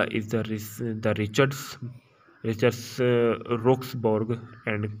Dracula is the Richards Roxburgh,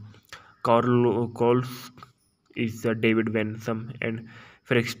 and Coles is the David Vensom, and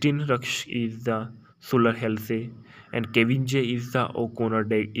Frextin Rux is the Sular Helse, and Kevin J is the O'Connor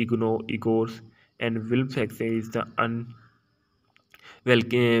de Igors, and Will Fexe is the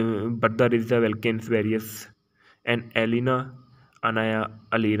but there is the Velkens various, and Elena Anaya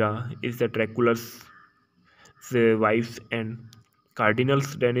Alira is the Dracula's wives, and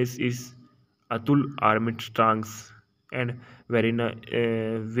Cardinals Dennis is Atul Armstrong's, and Verona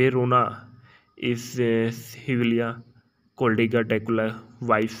is Hivilia Coldiga Dracula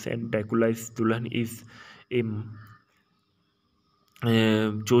wives, and Dracula's Dulan is um,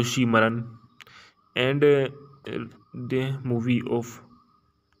 Joshi Maran, and the movie of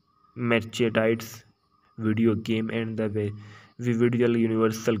Merchandise video game, and the Vividial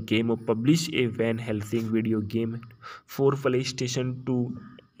Universal game of publish a Van Helsing video game for PlayStation 2,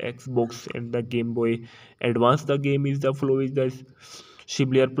 Xbox, and the Game Boy Advance. The game is the flow is the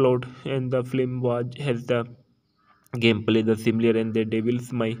similar plot, and the film was has the gameplay the similar, and the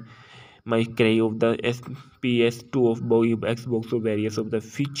Devils my cry of the PS2 of boy Xbox of various of the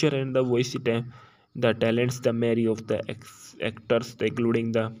feature, and the voice the talents the Mary of the actors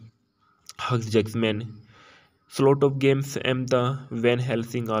including the Hugh Jackman. Slot of games and the Van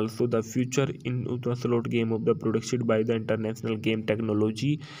Helsing also the future in the slot game of the production by the International Game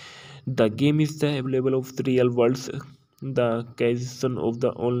Technology. The game is the available of the real worlds. The creation of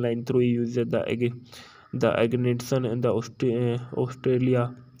the online through user the Agnetson and the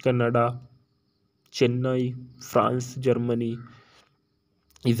Australia, Canada, Chennai, France, Germany,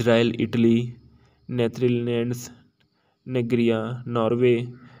 Israel, Italy, Netherlands, Nigeria, Norway,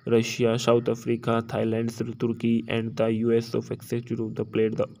 Russia, South Africa, Thailand, Turkey, and the US of access to the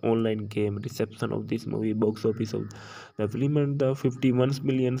played the online game. Reception of this movie box office of the film and the 51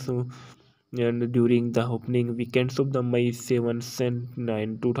 million. So, and during the opening weekends of the May 7th and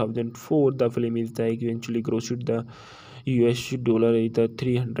 9 2004, the film is the eventually grossed the US dollar is the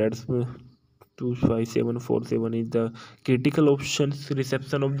 300 25747 is the critical options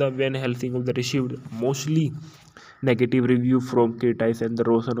reception of the Van Helsing of the received mostly negative review from critics, and the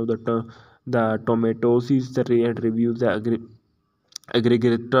Rosen of the tomatoes is the rate reviews the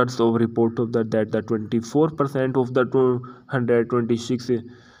aggregators of report of that the 24% of the 226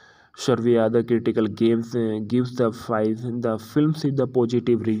 survey other critical games gives the 5 the films is the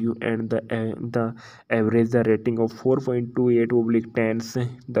positive review, and the average the rating of 4.28 oblique 10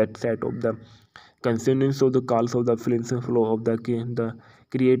 that set of the consonants of the calls of the films flow of the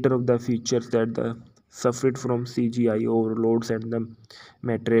creator of the features that the suffered from CGI overloads, and the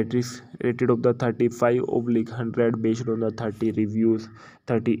matrix rated of the 35 oblique 100 based on the 30 reviews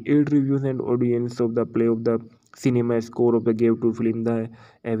 38 reviews, and audience of the play of the cinema score of the gave to film the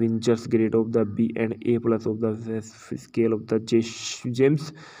Avengers grade of the B and A plus of the scale of the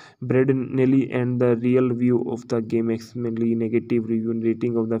James Bradenelli, and the real view of the game extremely negative review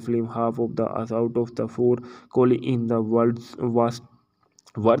rating of the film half of the out of the four calling in the world's vast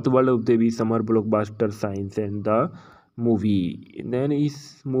worth world of the summer blockbuster science, and the movie then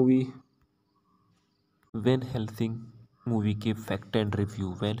is movie Van Helsing movie के fact and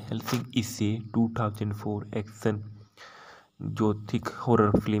review. Van Helsing is a 2004 action gothic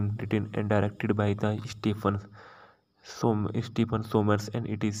horror film written and directed by the Stephen Sommers, and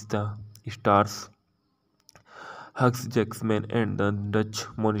it is the stars Hugh Jackman and the Dutch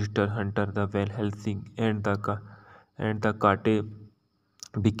monster hunter the Van Helsing, and the Kate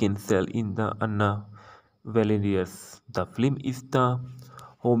Beckinsale in the Anna Valerius. The film is the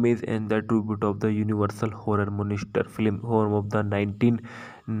homage and the tribute of the Universal horror monster film home of the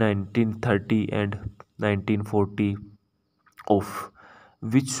 1930 and 1940 of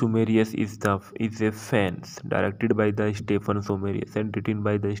which Sumerius is a fans directed by the Stephen Sumerius and written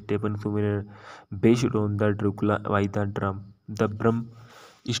by the Stephen Sumerius based on the Dracula by the Bram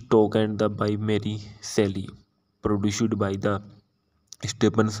Stoker and the by Mary Shelley, produced by the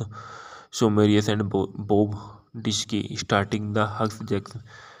Stephen Sumerius and Bob Dishke, starting the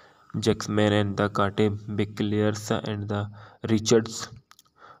Jackman and the Kate Becklers and the Richards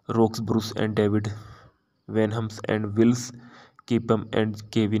Roxburgh and David Venhams and Wills Kipham and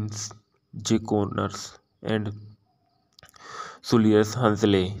Kevin J. Connors and Sulius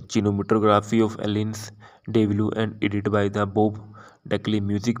Hansley. Cinematography of Aliens Devlu and edited by the Bob Deckley.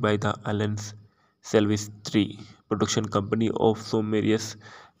 Music by the Alan Silvestri. Production company of Somerius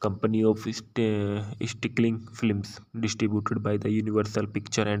company of Stickling Films, distributed by the Universal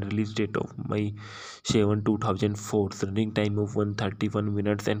Picture and release date of May 7, 2004, running time of 131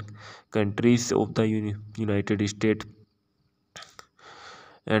 minutes and countries of the United States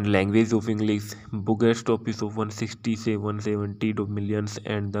and language of English. Bookest office of 170 millions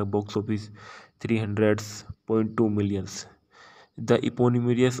and the box office 300.2 millions. The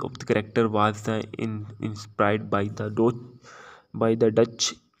eponymous of the character was inspired by the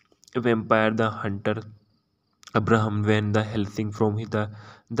Dutch vampire the hunter Abraham when the Helsing from the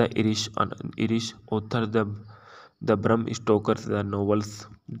Irish author the Bram Stoker's the novels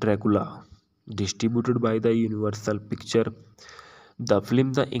Dracula, distributed by the Universal Picture. The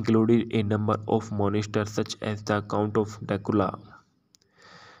film the included a number of monsters such as the Count of Dracula.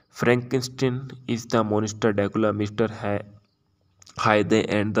 Frankenstein is the monster Dracula, Mr. Hyde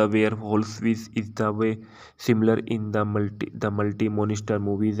and the Werewolves, which is the way similar in the multi monster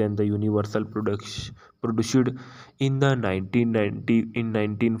movies and the Universal produced in the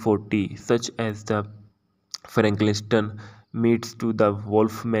 1940, such as the Frankenstein meets to the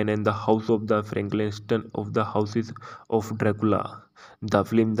Wolfman and the House of the Frankenstein of the Houses of Dracula. The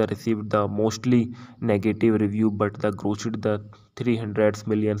film that received the mostly negative review but the grossed the 300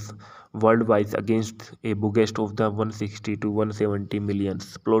 millions worldwide against a budget of the 160 to 170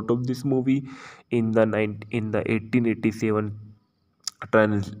 millions. Plot of this movie in the 1887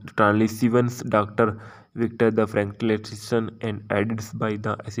 Transylvanians Dr. Victor the Frankenstein and added by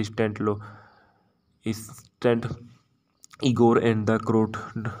the assistant Igor and the current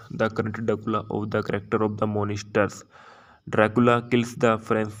Dracula of the character of the monsters. Dracula kills the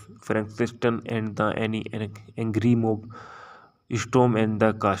Frankenstein and the any angry mob storm and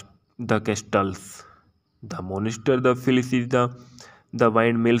the castles. The monster the fills is the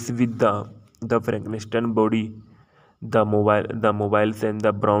windmills with the Frankenstein body, the mobiles and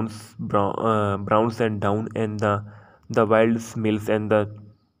the browns and down and the wild smells and the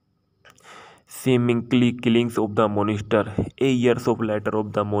seemingly killings of the monster. A years of later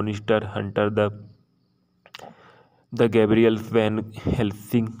of the monster hunter the Gabriel Van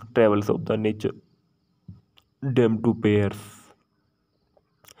Helsing travels of the nature them to pairs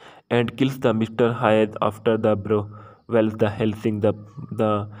and kills the Mr. Hyde after the bro wells the Helsing the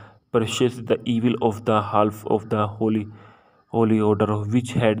precious the evil of the half of the holy order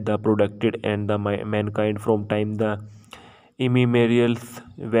which had the protected and the mankind from time the immemorials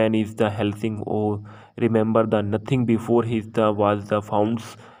when is the Helsing oh remember the nothing before his the was the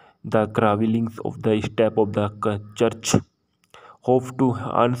founds the cravellings of the step of the church hope to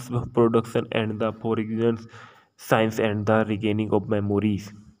enhance production and the forensic science and the regaining of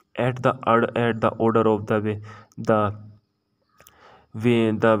memories at the order of the the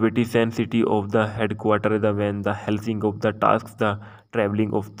Vatican city of the headquarters the when the Helsing of the tasks the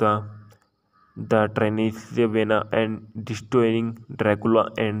traveling of the Transylvania and destroying Dracula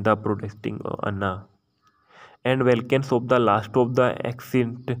and the protesting Anna and Welkens of the last of the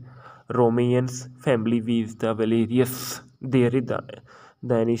extinct Romanians family with the Valerius. There is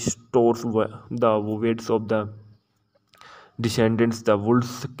the stores the weights of the descendants. The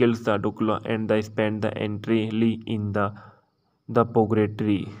wolves kills the Dracula and they spend the entirely in the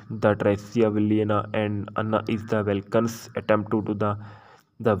purgatory. The Tracia Villena and Anna is the Welkens attempt to do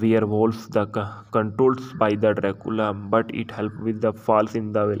the werewolves the controls by the Dracula, but it helps with the falls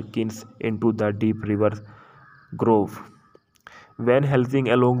in the Wilkins into the deep river grove. Van Helsing,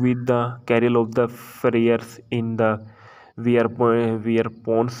 along with the carol of the friars in the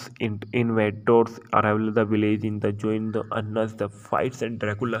Weirpons invaders arrive the village in the join the Annas, the fights and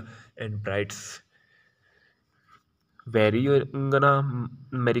Dracula and brides. Variangana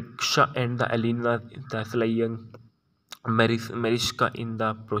Mariksha and the Alina the Slaying Mariska in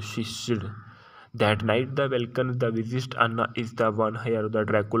the procession. That night the welcomes the visit Anna is the one here the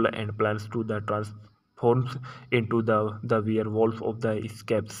Dracula and plans to the transforms into the werewolf of the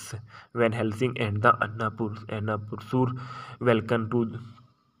escapes when Helsing and the Anna pursue welcome to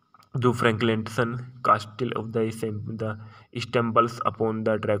the Franklinton castle of the stumbles upon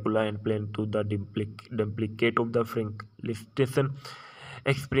the Dracula and plan to the duplicate of the Frankenstein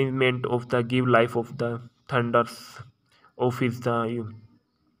experiment of the give life of the thunders of his the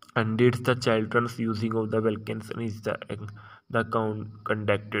and it's the children's using of the Vulcans is the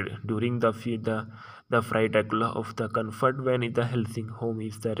conducted during the fright Dracula of the comfort when the Helsing home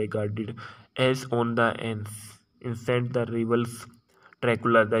is the regarded as on the instant the rivals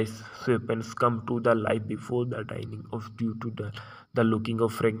Dracula the serpents come to the life before the dining of due to the looking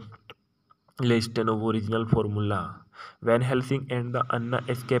of Frank Leston of original formula. Van Helsing and the Anna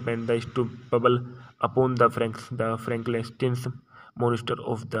escape and the stupable upon the Franklistins monster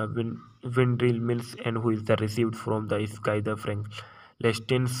of the windrill mills, and who is the received from the sky the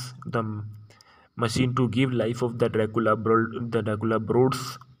Frankenstein's the machine to give life of the Dracula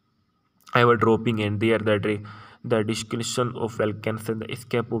broods ever dropping, and there the description of Vulcans and the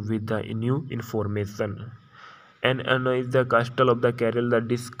escape with the new information. And is the castle of the carol, the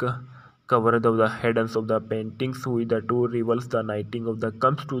disc covered of the headens of the paintings with the two rivals, the nighting of the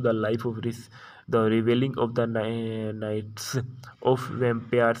comes to the life of this, the revealing of the nights of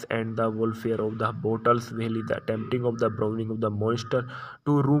vampires and the warfare of the bottles valley, the tempting of the browning of the monster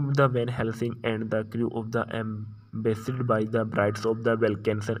to room the Van Helsing and the crew of the ambassador by the brides of the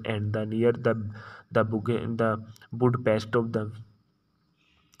Valkenser and the near the Budapest of the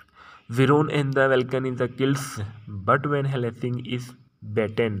Viron and the Vulcan in the kills, but when Helsing is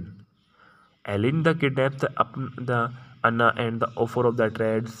beaten, Alin the kidnaps the Anna and the offer of the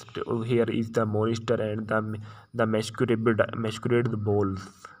trades. Here is the monster and the masquerade balls.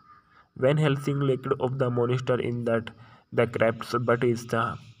 When Helsing leaked of the monster in that the crafts, but is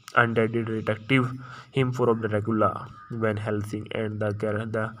the undead detective him for of the Dracula. When Helsing and the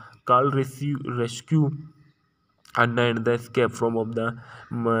Carl rescue Anna and the escape from of the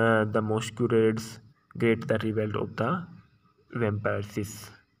masquerades great the revolt of the vampires.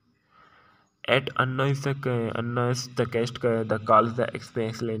 At Anna is the cast the calls the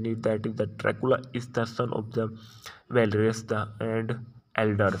explained that is the Dracula is the son of the Valerius the and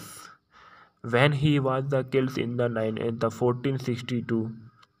elders. When he was the killed in the 1462,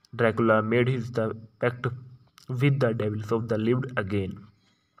 Dracula made his the pact with the devils of the lived again.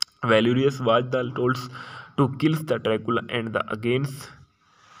 Valerius was the told to kill the Dracula and the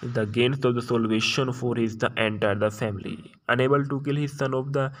gains of the salvation for his the entire the family. Unable to kill his son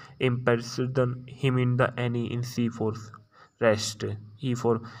of the imprisoned him in the any in sea for rest. He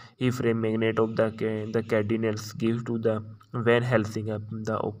frame magnet of the cardinals give to the Van Helsing up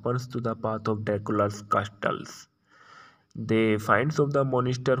the opens to the path of Dracula's castles. They finds of the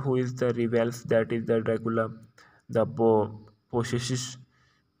monster who is the reveals that is the Dracula, the possesses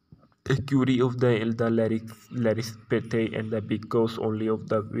Curie of the lyrics Pethe and the because only of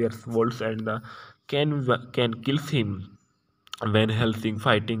the werewolves and the can kills him. When Helsing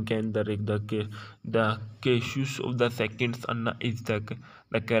fighting can the casus of the seconds Anna is the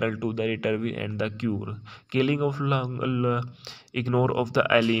carol to the return and the cure. Killing of ignore of the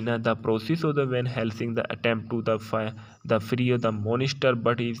Alina, the process of the Van Helsing, the attempt to the free of the monster,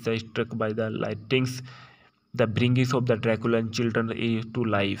 but is struck by the lightnings, the bringing of the Dracula and children to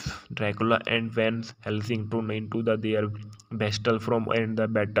life. Dracula and Van Helsing turn into their battle from and the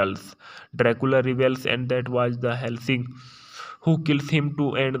battles. Dracula rebels and that was the Helsing who kills him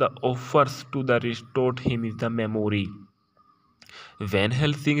to and the offers to the restored him is the memory. Van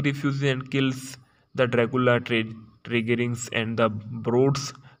Helsing refuses and kills the Dracula triggerings and the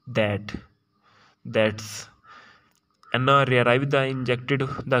broods that's Anna revives the injected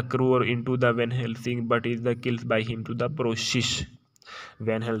the crew into the Van Helsing, but is the killed by him to the process.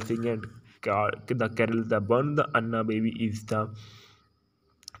 Van Helsing and the Carol the burn the Anna baby is the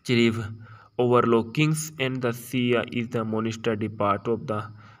chief overlookings and the sea is the monster depart of the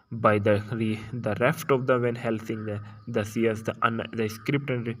by the raft of the Van Helsing the sea is the Anna the script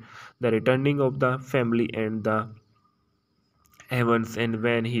and the returning of the family and the heavens and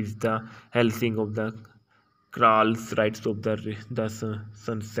when he's the Helsing of the Kral's rights of the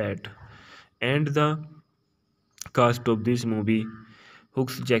sunset and the cast of this movie Hugh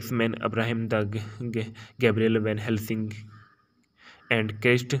Jackman, Abraham the Gabriel Van Helsing and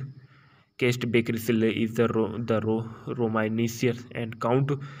Beckinsale is Romanicius and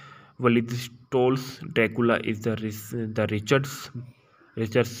Count Wallenstol's Dracula is the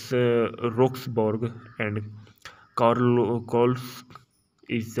Richards Roxburgh and Carl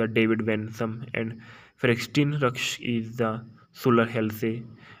is the David Benson and Frextin Rux is the Sular Helse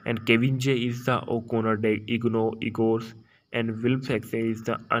and Kevin J is the O'Connor de Igors and Will Fexe is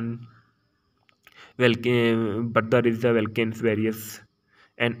the but there is the Velkens various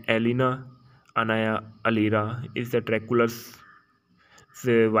and Elena Anaya Alira is the Dracula's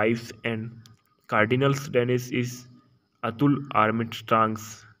wives and Cardinals Dennis is Atul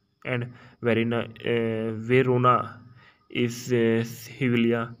Armstrong's and Verona is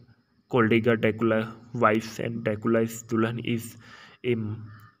Hivilia Coldiga Dracula wives and Dracula's Dulan is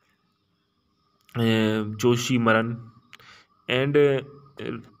Joshi Maran and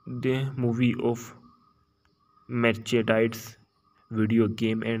the movie of Merchandise video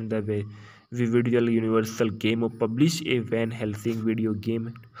game and the Vividial Universal Game of publish a Van Helsing video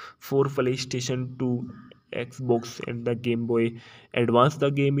game for PlayStation 2, Xbox and the Game Boy Advance. The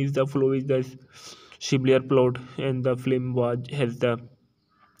game is the flow is the similar plot, and the film was has the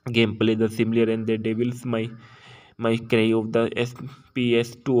gameplay the similar and the devils my cry of the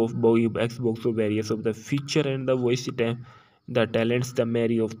PS2 of Xbox of various of the feature and the voice the talents the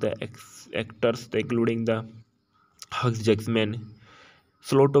Mary of the actors including the Hugh Jackman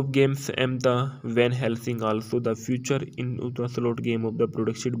slot of games and the Van Helsing also the future in the slot game of the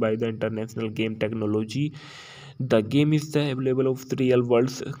production by the international game technology. The game is the available of the real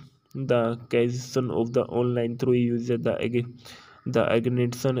worlds the creation of the online through user the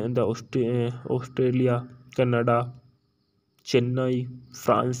organization and the Australia, Canada, Chennai,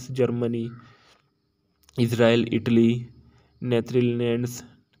 France, Germany, Israel, Italy, Netherlands,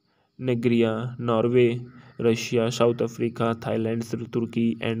 Nigeria, Norway, Russia, South Africa, Thailand,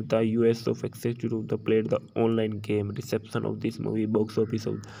 Turkey, and the US of access to the played the online game. Reception of this movie box office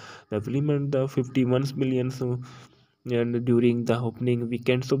of the film and the 51 million so and during the opening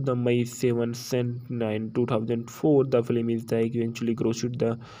weekends of the May 7th and 9 2004 the film is the eventually grossed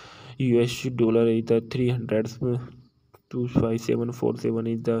the US dollar is the 300 25747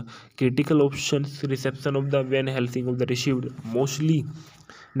 is the critical options reception of the Van Helsing of the received mostly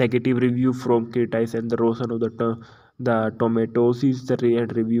negative review from critics and the Rosen of the tomatoes is the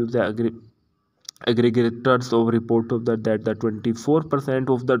reviews the aggregators of report of that the 24%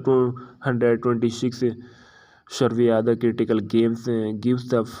 of the 226 survey other critical games gives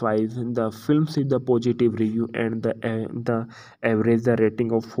the five the films is the positive review and the average the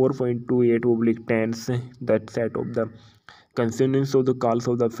rating of 4.28 oblique 10 that set of the consonants of the calls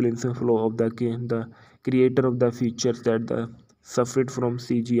of the films flow of the creator of the features that the suffered from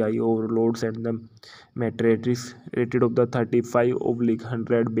CGI overloads and the matrix rated of the 35 oblique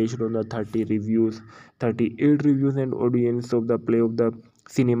 100 based on the 30 reviews 38 reviews and audience of the play of the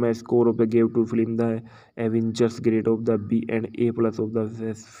cinema score of the gave to film the Avengers grade of the B and A plus of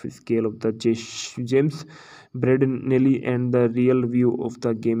the scale of the James Bradenelli and the real view of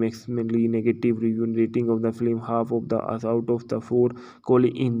the game extremely negative review rating of the film half of the out of the four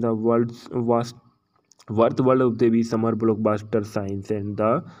calling in the world's vast worth world of the summer blockbuster science and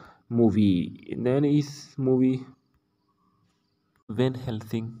the movie then is movie Van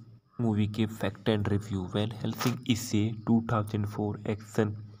Helsing movie के fact and review Van Helsing is a 2004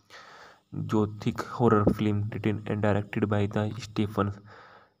 action gothic horror film written and directed by the Stephen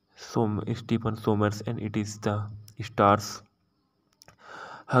Sommers and it is the stars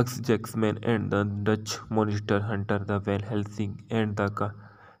Hugh Jackman and the Dutch monster hunter the Van Helsing and the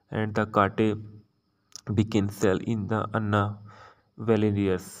Kate Beckinsale in the Anna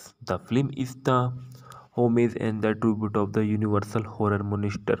Valerius. The film is the homage and the tribute of the Universal horror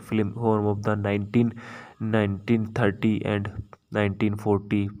monster film home of the 1930 and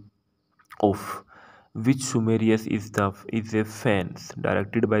 1940 of which Sumerius is a fans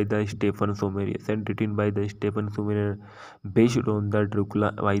directed by the Stephen Sumerius and written by the Stephen Sumerius based on the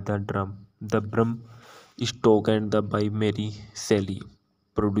Dracula by the Bram Stoke and the by Mary Shelley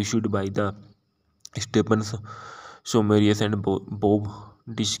produced by the Stephen Sumerius and Bob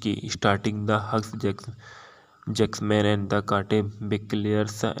Dishke starting the Jackman and the Kate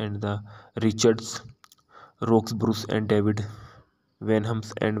Beckinsale and the Richards Roxburgh and David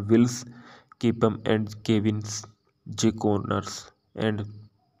Wenhams and Wills Kipham and Kevin J. Connors and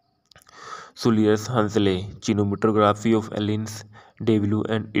Julius Hansley. Cinematography of Aliens debut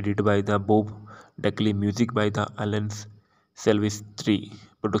and edited by the Bob Deckley. Music by the Alan Silvestri.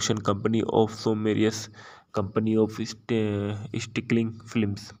 Production company of Somerius Company of Stickling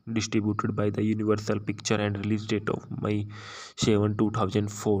Films. Distributed by the Universal Picture and release date of May 7,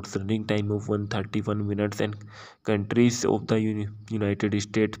 2004. Running time of 131 minutes and countries of the United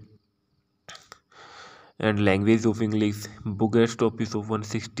States and language of English. Biggest office of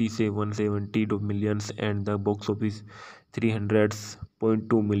 170 millions and the box office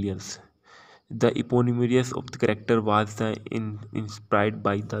 300.2 millions. The eponymous of the character was inspired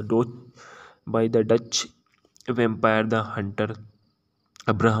by the Dutch vampire the hunter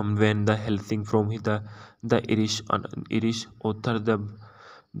Abraham when the Helsing from the Irish author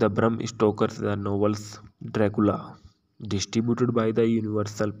the Bram Stoker's the novels Dracula distributed by the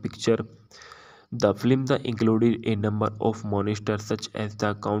Universal Picture. The film included a number of monsters such as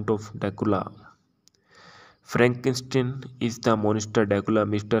the Count of Dracula. Frankenstein is the monster Dracula,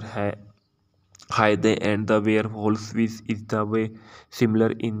 Mr. Hyde and the werewolves which is the way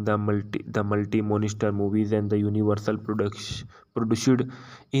similar in the multi monster movies and the Universal produced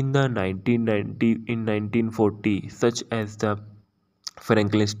in the 1940 such as the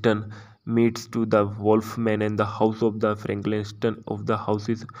Frankenstein meets to the Wolfman and the House of the Frankenstein of the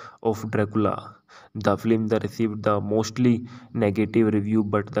Houses of Dracula. The film that received the mostly negative review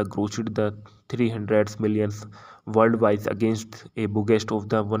but the grossed the 300 millions worldwide against a budget of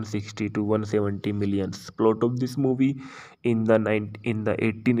the 160 to 170 millions. Plot of this movie in the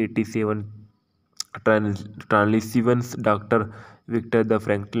 1887 Transylvanians Dr. Victor the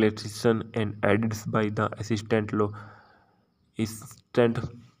Frankenstein and edits by the assistant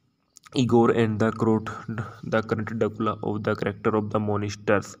Igor and the current Dracula of the character of the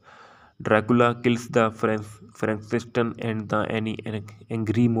monsters. Dracula kills the Frankenstein and the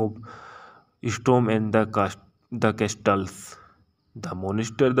angry mob storm and the castles. The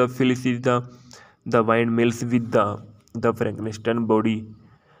monster the fills is the windmills with the Frankenstein body,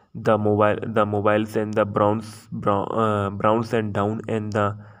 the mobiles and the browns and down and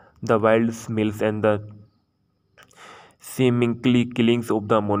the wild smells and the seemingly killings of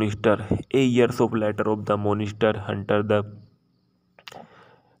the monster. A years of later of the monster hunter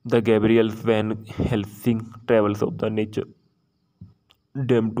the Gabriel Van Helsing travels of the nature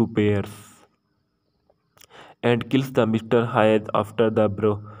them to pairs and kills the Mr. Hyde after the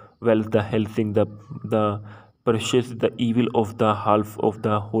bro well the Helsing the precious the evil of the half of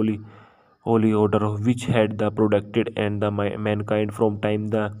the holy order which had the protected and the mankind from time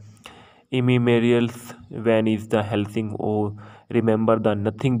the immemorials when is the Helsing oh remember the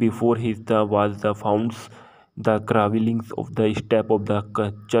nothing before his the was the founds the cravillings of the step of the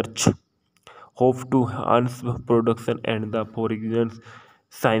church hope to enhance production and the forensic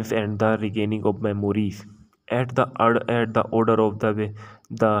science and the regaining of memories at the order of the way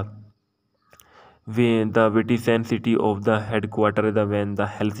the the Vatican city of the headquarters the when the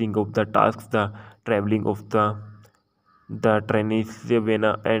Helsing of the tasks the traveling of the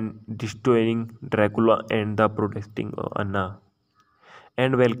Transylvania and destroying Dracula and the protesting Anna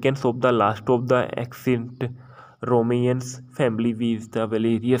and Welkens of the last of the extinct Romanians family with the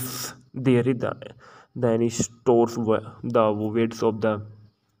Valerius. There is the stores the words of the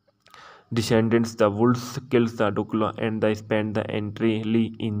descendants, the wolves kills the Dracula and they spend the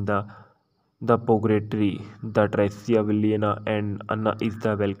entirely in the purgatory. The Tricia Villena and Anna is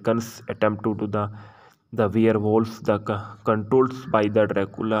the Welkens attempt to do the werewolves the controls by the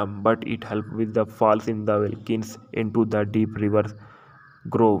Dracula, but it helps with the falls in the Welkins into the deep river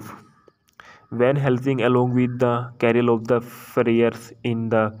grove. Van Helsing, along with the carol of the friars in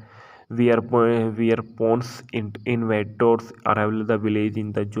the Weirpons invaders arrive the village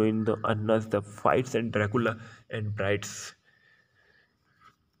in the join the Annas, the fights and Dracula and brides.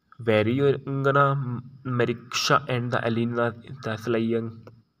 Variangana Mariksha and the Alina the slaying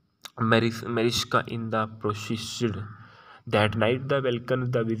Mariska in the procession. That night the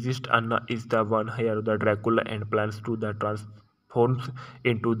welcomes the visit Anna is the one here the Dracula and plans to the transforms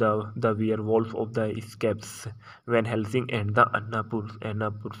into the werewolf of the escapes when Helsing and the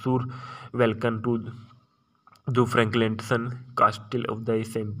Anna pursue welcome to the Franklinton castle of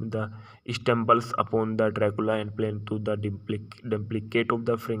the stumbles upon the Dracula and plan to the duplicate of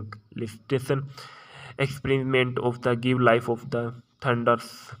the Frankenstein experiment of the give life of the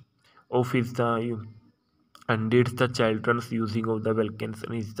thunders of his the and it's the children's using of the Vulcans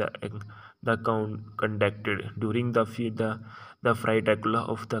is the conducted during the fright Dracula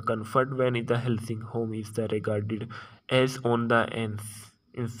of the comfort when the Helsing home is the regarded as on the ends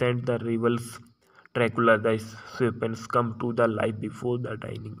instant the rivals Dracula the serpents come to the life before the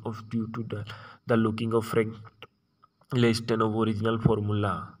dining of due to the looking of Frank Leston of original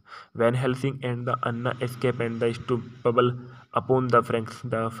formula. Van Helsing and the Anna escape and the stumble upon the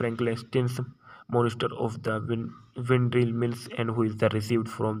Frankenstein's monster of the Windrill Mills and who is the received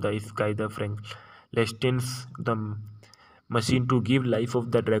from the sky the Frankenstein's the machine to give life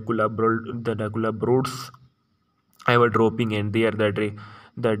of the Dracula broads ever dropping and there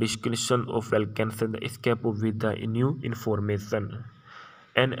the description of Vulcans and the escape with the new information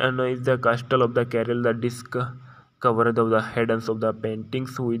and is the castle of the carol the disc covered of the headens of the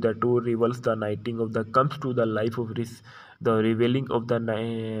paintings with the two rivals the nighting of the comes to the life of this the revealing of the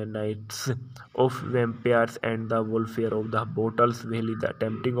nights of vampires and the warfare of the bottles valley the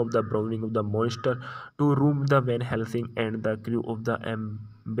tempting of the browning of the monster to room the Van Helsing and the crew of the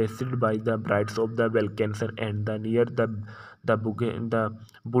ambassador by the brides of the Valkenser and the near the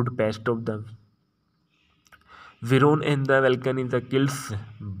Budapest of the Viron and the Vulcan in the kills,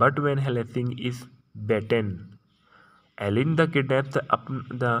 but when Helsing is beaten, Alin the kidnaps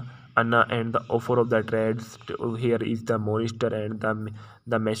the Anna and the offer of the trades. Here is the monster and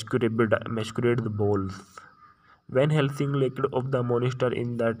the masquerade balls. When Helsing leaked of the monster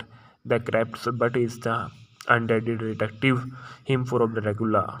in that the crafts, but is the undead detective him from the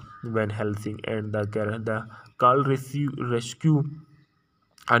Dracula. When Helsing and the Carl rescue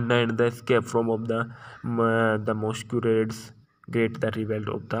Anna and the escape from of the masquerades great the revolt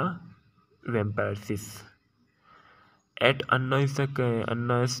of the vampires. At Anna is the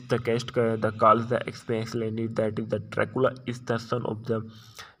cast the calls the explain that is the Dracula is the son of the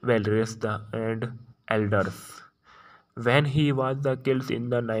Valerius the and elders. When he was the killed in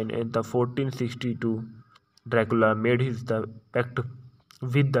the 1462, Dracula made his the pact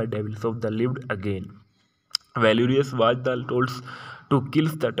with the devils of the lived again. Valerius was the told to kill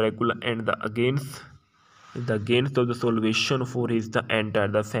the Dracula and the against of the salvation for his the entire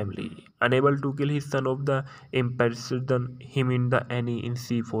the family. Unable to kill his son of the imprisoned him in the any in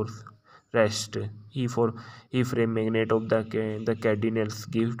sea for rest. He frame magnate of the cardinals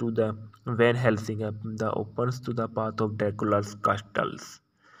give to the Van Helsing up the opens to the path of Dracula's castles.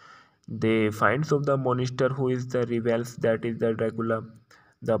 They finds of the monster who is the rebels that is the Dracula,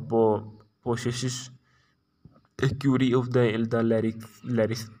 the possesses a curie of the lyrics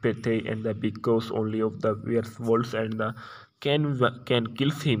and the because only of the werewolves and the can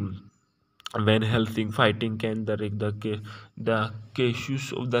kill him. When Helsing fighting can the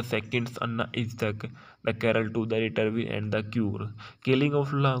casus of the seconds Anna is the carol to the return and the cure killing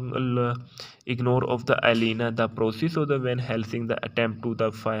of ignore of the Alina the process of the Van Helsing the attempt to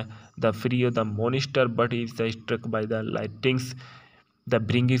the free of the monster but is struck by the lightnings the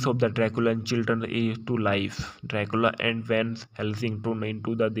bringing of the Dracula and children to life. Dracula and Van Helsing to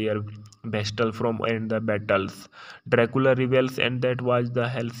into their battle from and the battles. Dracula rebels and that was the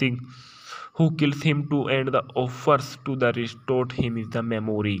Helsing who kills him to and the offers to the restored him is the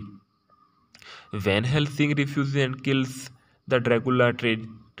memory. Van Helsing refuses and kills the Dracula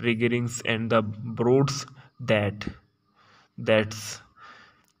triggerings and the broads that's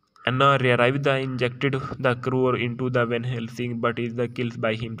Anna arrived the injected the crew into the Van Helsing but is the killed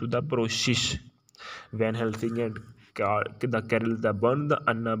by him to the process. Van Helsing and the Carol the burn the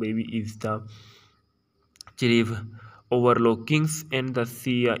Anna baby is the chief overlookings and the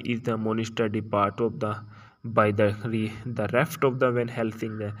sea is the monster depart of the by the raft of the Van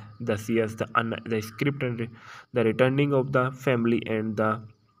Helsing the sea is the script and the returning of the family and the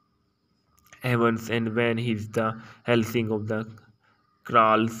heavens and when he's the Helsing of the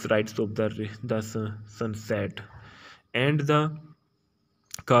Kral's rights of the sunset and the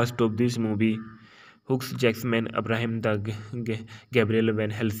cast of this movie Hugh Jackman, Abraham the Gabriel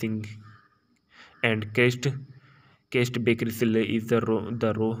Van Helsing and Cast Beckinsale is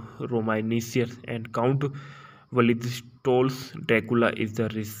Romanicier and Count Wallenstol's Dracula is the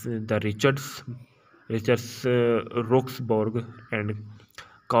Richards Roxburgh and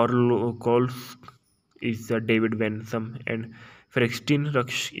Carl Coles is the David Benson and Frextin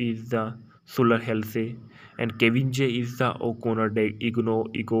Rux is the Sular Helse and Kevin J is the O'Connor de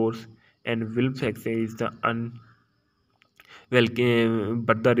Igors and Will Fexe is the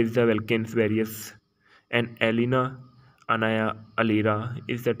Brother is the Welkins various and Elena Anaya Alira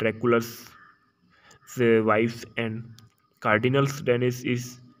is the Dracula's wives and Cardinals Dennis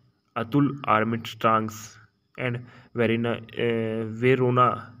is Atul Armstrong's and Verona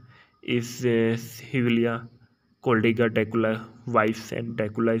is Hivilia Coldiga Dracula wives and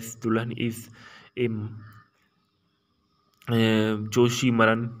Dracula's Dulan is um, Joshi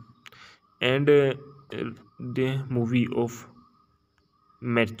Maran and the movie of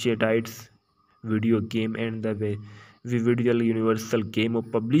Merchandise video game and the Vividial Universal game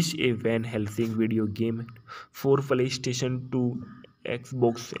of publish a Van Helsing video game for PlayStation 2,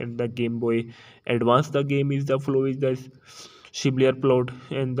 Xbox and the Game Boy Advance. The game is the flow is the similar plot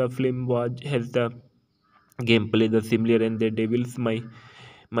and the film was has the gameplay the similar and the devils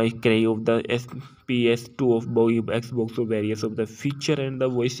my cry of the PS2 of boy Xbox of various of the feature and the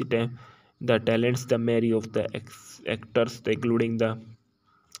voice the talents the Mary of the actors including the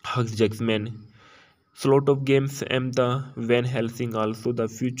Hugh Jackman. Slot of games and the Van Helsing also the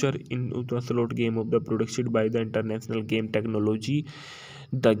future in the slot game of the production by the international game technology.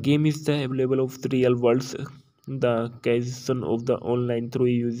 The game is the available of the real worlds. The creation of the online through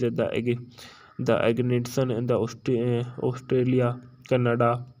user the Agnetson and the Australia,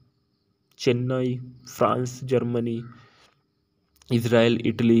 Canada, Chennai, France, Germany, Israel,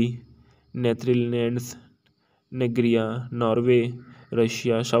 Italy, Netherlands, Nigeria, Norway,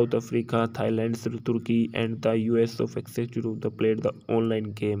 Russia, South Africa, Thailand, Turkey, and the US of etc. to played the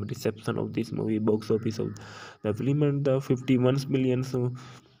online game. Reception of this movie box office of the film and the 51 million so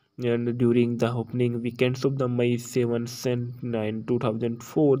and during the opening weekends of the May 7th and 9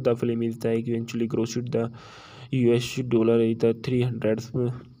 2004 the film is the eventually grossed the US dollar is the 300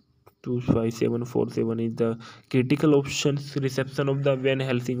 25747 is the critical options reception of the Van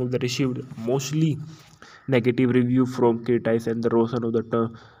Helsing of the received mostly negative review from critics and the Rosen of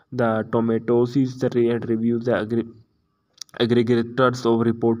the tomatoes is the and reviews the aggregators of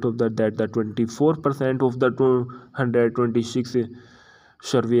report of that the 24% of the 226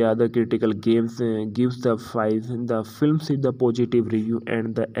 survey other critical games gives the five the films is the positive review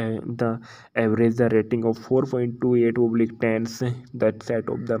and the average the rating of 4.28 oblique 10 that set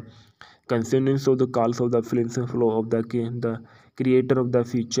of the consensus of the calls of the films flow of the creator of the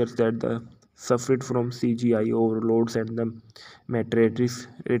features that the suffered from CGI overloads and the matrix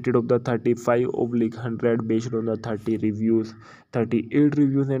rated of the 35 oblique 100 based on the 30 reviews 38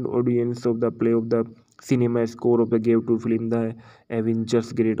 reviews and audience of the play of the cinema score of the gave to film the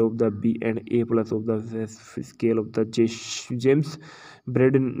Avengers grade of the B and A plus of the scale of the James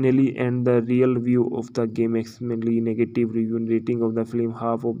Bradenelli and the real view of the game extremely negative review rating of the film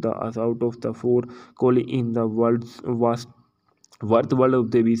half of the us out of the four calling in the world's vast worth world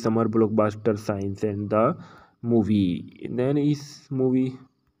of the summer blockbuster science and the movie then is movie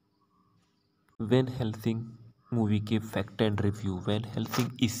Van Helsing movie के fact and review van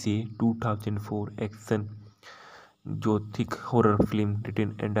Helsing is a 2004 action gothic horror film written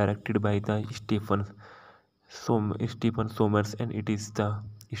and directed by the Stephen Sommers and it is the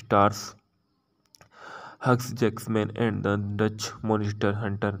stars Hugh Jackman and the Dutch monster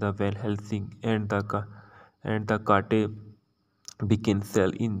hunter the Van Helsing and the Kate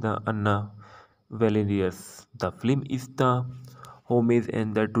Beckinsale in the Anna Valerius. The film is the homage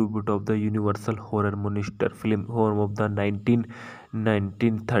and the tribute of the universal horror monster film home of the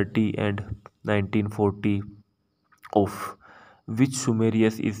 1930 and 1940 of which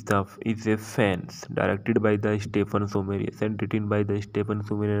Sumerius is a fans directed by the Stephen Sumerius and written by the Stephen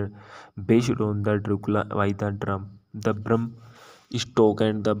Sumerius based on the Dracula by the Bram Stoker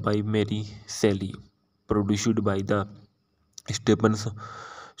and the by Mary Shelley produced by the Stephen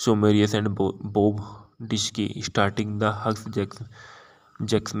Sumerius and Bob Dishke starting the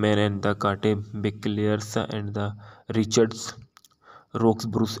Jacksman and the Kate Beckinsale and the Richards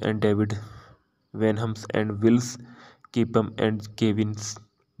Roxburgh and David Wenhams and Wills Kipham and Kevin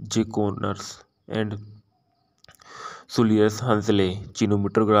J. Connors and Sulius Hansley.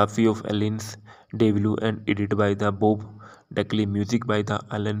 Cinematography of Aliens debut and edited by the Bob Deckley. Music by the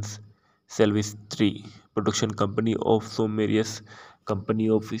Alan Silvestri. Production company of Somerius Company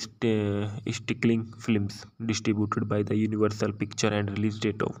of Stickling Films. Distributed by the Universal Picture and release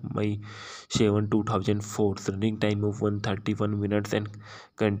date of May 7, 2004. Running time of 131 minutes and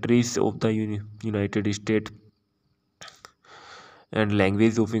countries of the United States and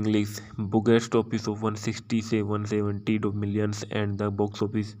language of English. Biggest office of 170 millions and the box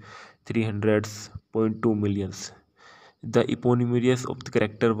office 300.2 millions. The eponymous of the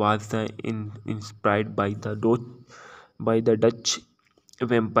character was inspired by the Dutch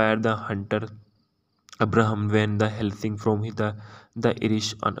vampire the hunter Abraham when the Helsing from the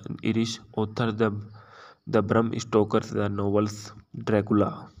Irish author the Bram Stoker's the novels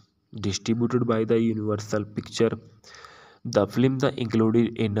Dracula distributed by the Universal Picture. The film that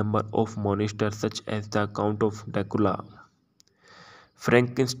included a number of monsters such as the Count of Dracula.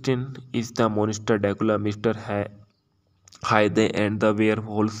 Frankenstein is the monster Dracula, Mr. Hyde and the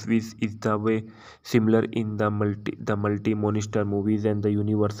werewolves which is the way similar in the multi monster movies and the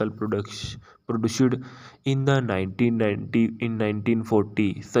Universal produced in the 1990 in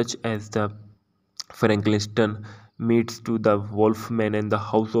 1940 such as the Frankenstein meets to the Wolfman and the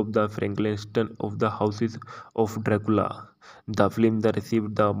House of the Frankenstein of the Houses of Dracula. The film that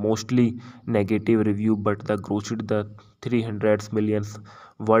received the mostly negative review but the grossed the 300 millions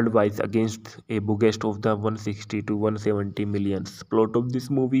worldwide against a budget of the 160 to 170 millions. Plot of this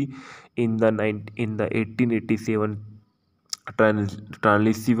movie in the 1887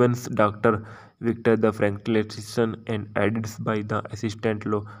 Transylvanians Dr. Victor the Frankenstein and added by the assistant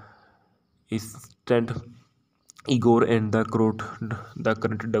Igor and the current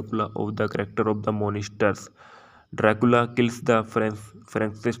Dracula of the character of the monsters. Dracula kills the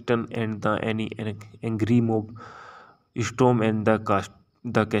Frankenstein and the angry mob storm and the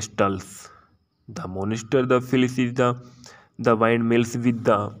castles. The monster the fills is the windmills with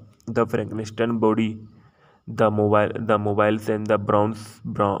the Frankenstein body, the mobiles and the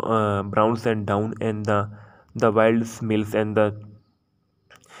browns and down and the wild smells and the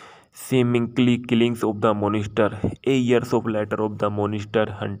seemingly killings of the monster. A years of later of the monster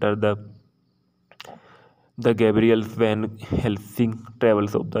hunter the Gabriel Van Helsing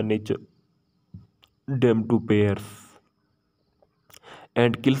travels of the nature them to pairs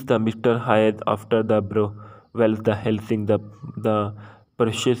and kills the Mr. Hyde after the bro wells the Helsing the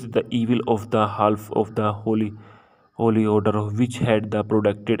purchase the evil of the half of the holy order which had the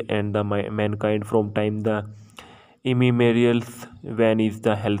protected and the mankind from time the immemorials when is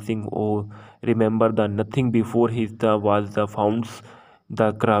the Helsing. Oh, remember the nothing before his the was the founds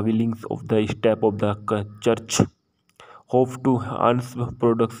the cravellings of the step of the church hope to Hans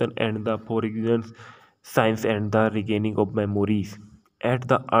production and the origins science and the regaining of memories at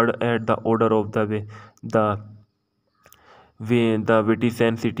the order of the way the the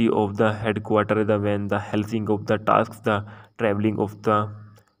Vitisan city of the headquarters the when the Helsing of the tasks the traveling of the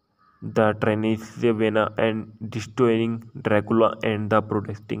Transylvania and destroying Dracula and the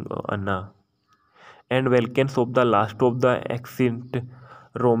protecting Anna and Welkens of the last of the extinct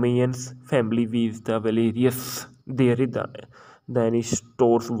Romanians family with the Valerius. There is the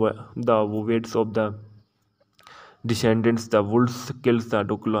stores the words of the descendants, the wolves kills the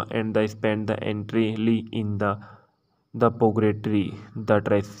Dracula and they spend the entirely in the purgatory. The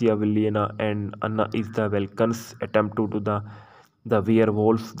Tricia Villena and Anna is the Welkens attempt to do the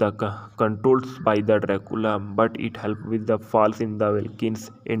werewolves the controls by the Dracula, but it helps with the falls in the Welkins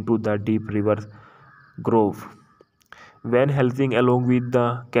into the deep river grove. Van Helsing, along with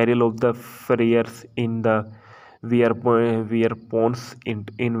the carol of the friars in the Weirpons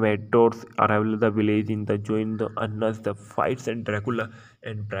invaders arrive at the village in the join the Annas, the fights and Dracula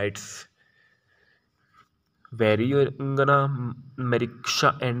and brides. Variangana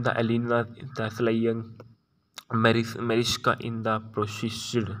Mariksha and the Alina the slaying Mariska in the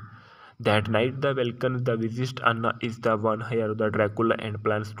procession. That night the welcomes the visit Anna is the one here the Dracula and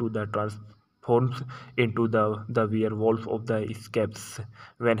plans to the transforms into the werewolf of the escapes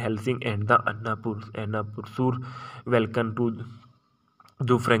when Helsing and the Anna pursue welcome to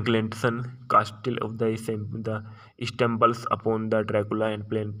the Franklinton castle of the stumbles upon the Dracula and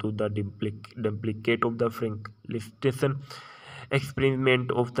plan to the duplicate of the Franklinton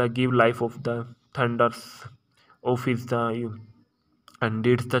experiment of the give life of the thunders of his the and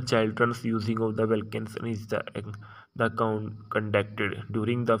it's the children's using of the Vulcans is the conducted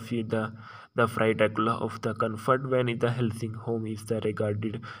during the fright Dracula of the comfort when the Helsing home is the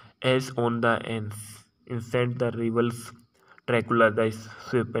regarded as on the ends. Instant the rivals Dracula the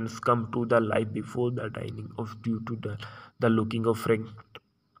serpents come to the life before the dining of due to the looking of Frank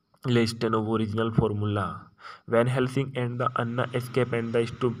Leston of original formula. Van Helsing and the Anna escape and the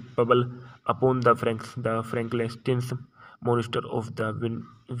stoppable upon the Frankenstein's monster of the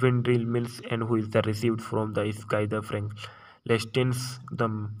Windrill Mills and who is the received from the sky the Frankenstein's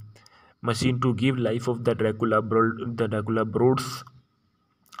the machine to give life of the Dracula broods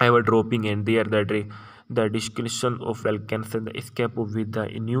ever dropping and there the description of Vulcans and the escape with the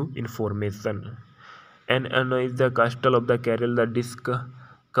new information. And is the castle of the carol, the disc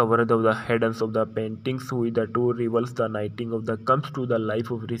covered of the headens of the paintings with the two rivals, the knighting of the comes to the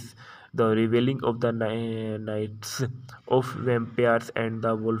life of this, the revealing of the knights of vampires and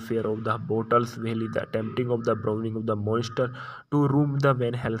the warfare of the bottles valley, the tempting of the browning of the monster to room the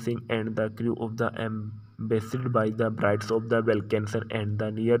Van Helsing and the crew of the ambassador by the brides of the Balkanser and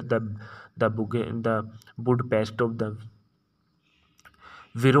the near the Budapest of the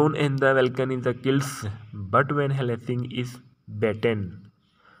Viron and the Vulcan in the kills, but when Helsing is beaten,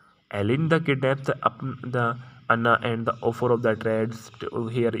 Alin the kidnaps the Anna and the offer of the trades.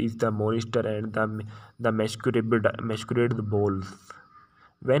 Here is the monster and the masquerade balls.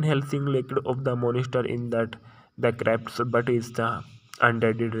 When Helsing leaked of the monster in that the crafts, but is the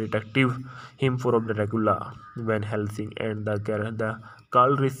undead detective him for of the Dracula. When Helsing and the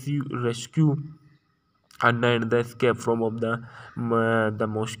Carl rescue Anna and the escape from of the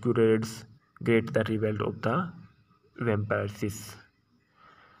masquerades great the revolt of the vampires.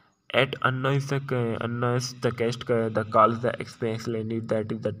 At Anna is the cast the calls the explained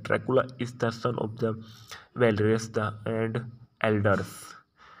that is the Dracula is the son of the Valerius the and elders.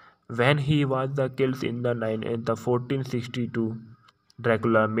 When he was the killed in the 1462,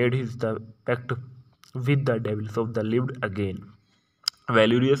 Dracula made his the pact with the devils of the lived again.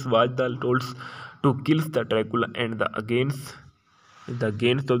 Valerius was the told to kill the Dracula and the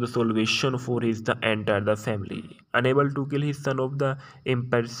gains of the salvation for his the entire the family. Unable to kill his son of the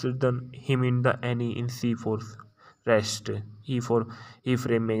imprisoned him in the any in sea for rest. He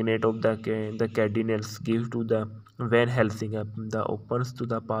frame magnet of the cardinals give to the Van Helsing up the opens to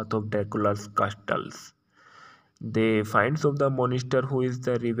the path of Dracula's castles. They finds of the monster who is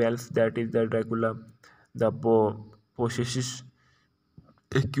the reveals that is the Dracula, the possesses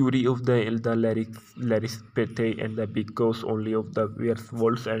curie of the Larryspethe and the because only of the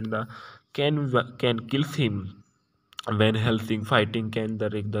werewolves and the can kill him. Van Helsing fighting can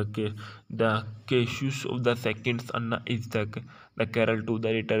the casus of the seconds Anna is the carol to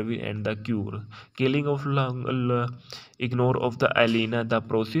the return and the cure. Killing of ignore of the Alina, the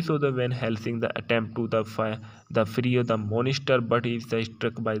process of the Van Helsing, the attempt to the free of the monster, but is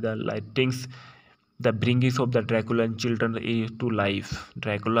struck by the lightnings the bringing of the Dracula and children to life.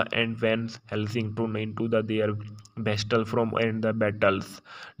 Dracula and Van Helsing turn into their battle from and the battles.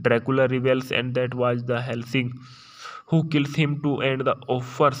 Dracula rebels and that was the Helsing who kills him to and the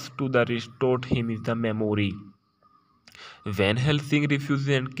offers to the restored him is the memory. Van Helsing refuses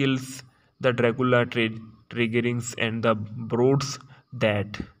and kills the Dracula triggerings and the broads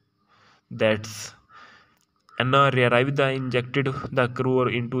that's Anna arrived the injected the crew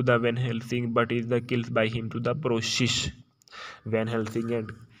into the Van Helsing but is the killed by him to the process. Van Helsing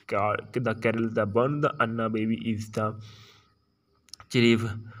and the Carol the burn the Anna baby is the chief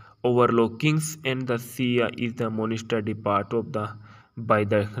overlookings and the sea is the monster depart of the by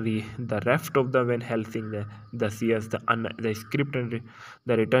the raft of the Van Helsing the sea is the Anna the script and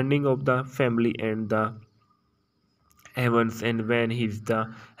the returning of the family and the heavens and when he's the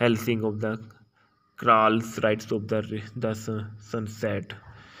Helsing of the Kral's rights of the sunset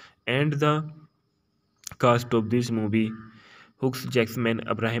and the cast of this movie Hugh Jackman,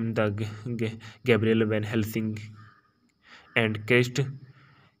 Abraham the Gabriel Van Helsing and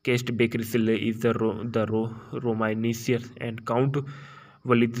Beckinsale is Romanicius and Count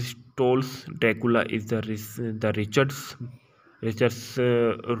Wallenstol's Dracula is the Richards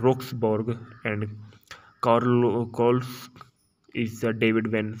Roxburgh and Carl Coles is the David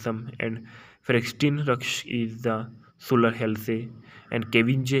Vensom and Frextin Rux is the Solar Helse and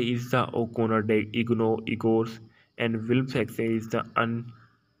Kevin J is the O'Connor de Igors and Will Fexe is the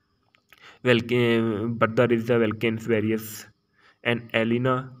Brother is the Vulcan's various and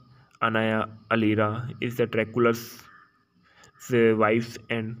Elena Anaya Alira is the Dracula's wives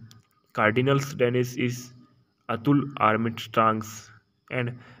and Cardinals Dennis is Atul Armstrong's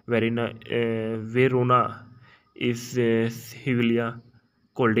and Verona is Hivilia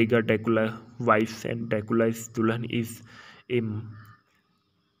Coldiga Dracula wives and Dracula's Dulan is um,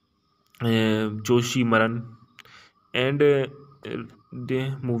 Joshi Maran and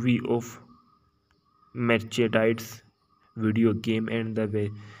the movie of Merchandise video game and the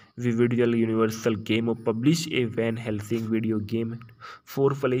Vividal Universal game of publish a Van Helsing video game for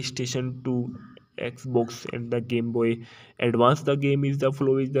PlayStation 2, Xbox and the Game Boy Advance. The game is the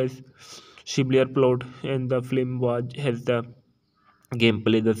flow is the similar plot and the film was has the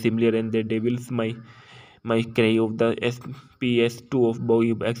gameplay the similar and the devils my cry of the PS2 of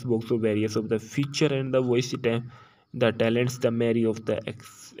boy Xbox of various of the feature and the voice the talents the Mary of the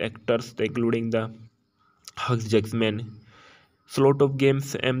actors including the Hugh Jackman. Slot of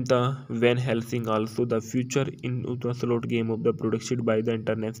games and the Van Helsing also the future in the slot game of the production by the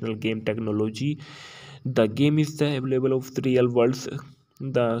International Game Technology. The game is the available of the real worlds.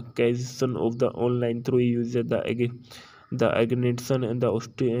 The creation of the online through user the aggregation and the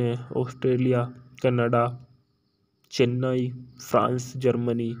Australia, Canada, Chennai, France,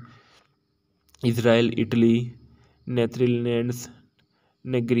 Germany, Israel, Italy, Netherlands,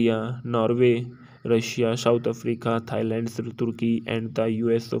 Nigeria, Norway, Russia, South Africa, Thailand, Turkey, and the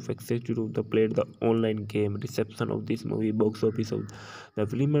US of executive the played the online game. Reception of this movie box office of the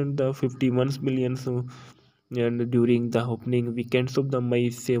film and the 51 million so and during the opening weekends of the May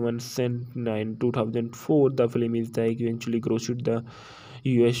 7th and 9 2004 the film is the eventually grossed the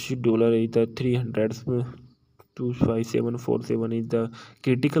US dollar is the 300 25747 is the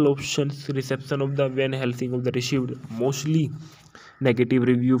critical options reception of the Van Helsing of the received mostly negative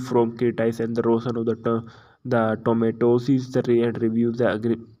review from critics and the Rosen of the tomatoes is the reviews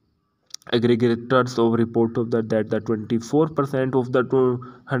the aggregators of report of that the 24% of the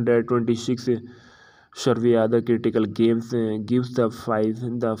 226 survey other critical games gives the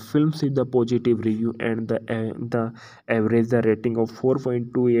 5 the films is the positive review and the average the rating of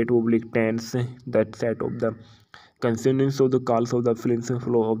 4.28 oblique 10 that set of the concerns of the calls of the films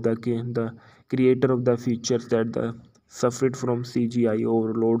flow of the creator of the features that the suffered from CGI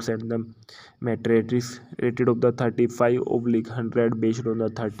overloads and the matrix rated of the 35 oblique 100 based on the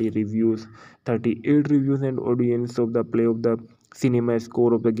 30 reviews 38 reviews and audience of the play of the cinema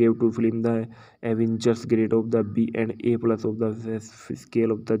score of the gave to film the Avengers grade of the B and A plus of the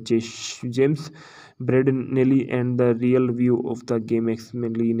scale of the James Bradenelli and the real view of the game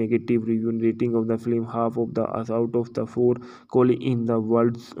extremely negative review rating of the film half of the out of the four calling in the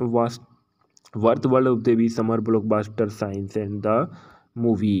world's vast worth world of the summer blockbuster science and the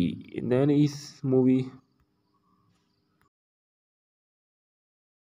movie then is movie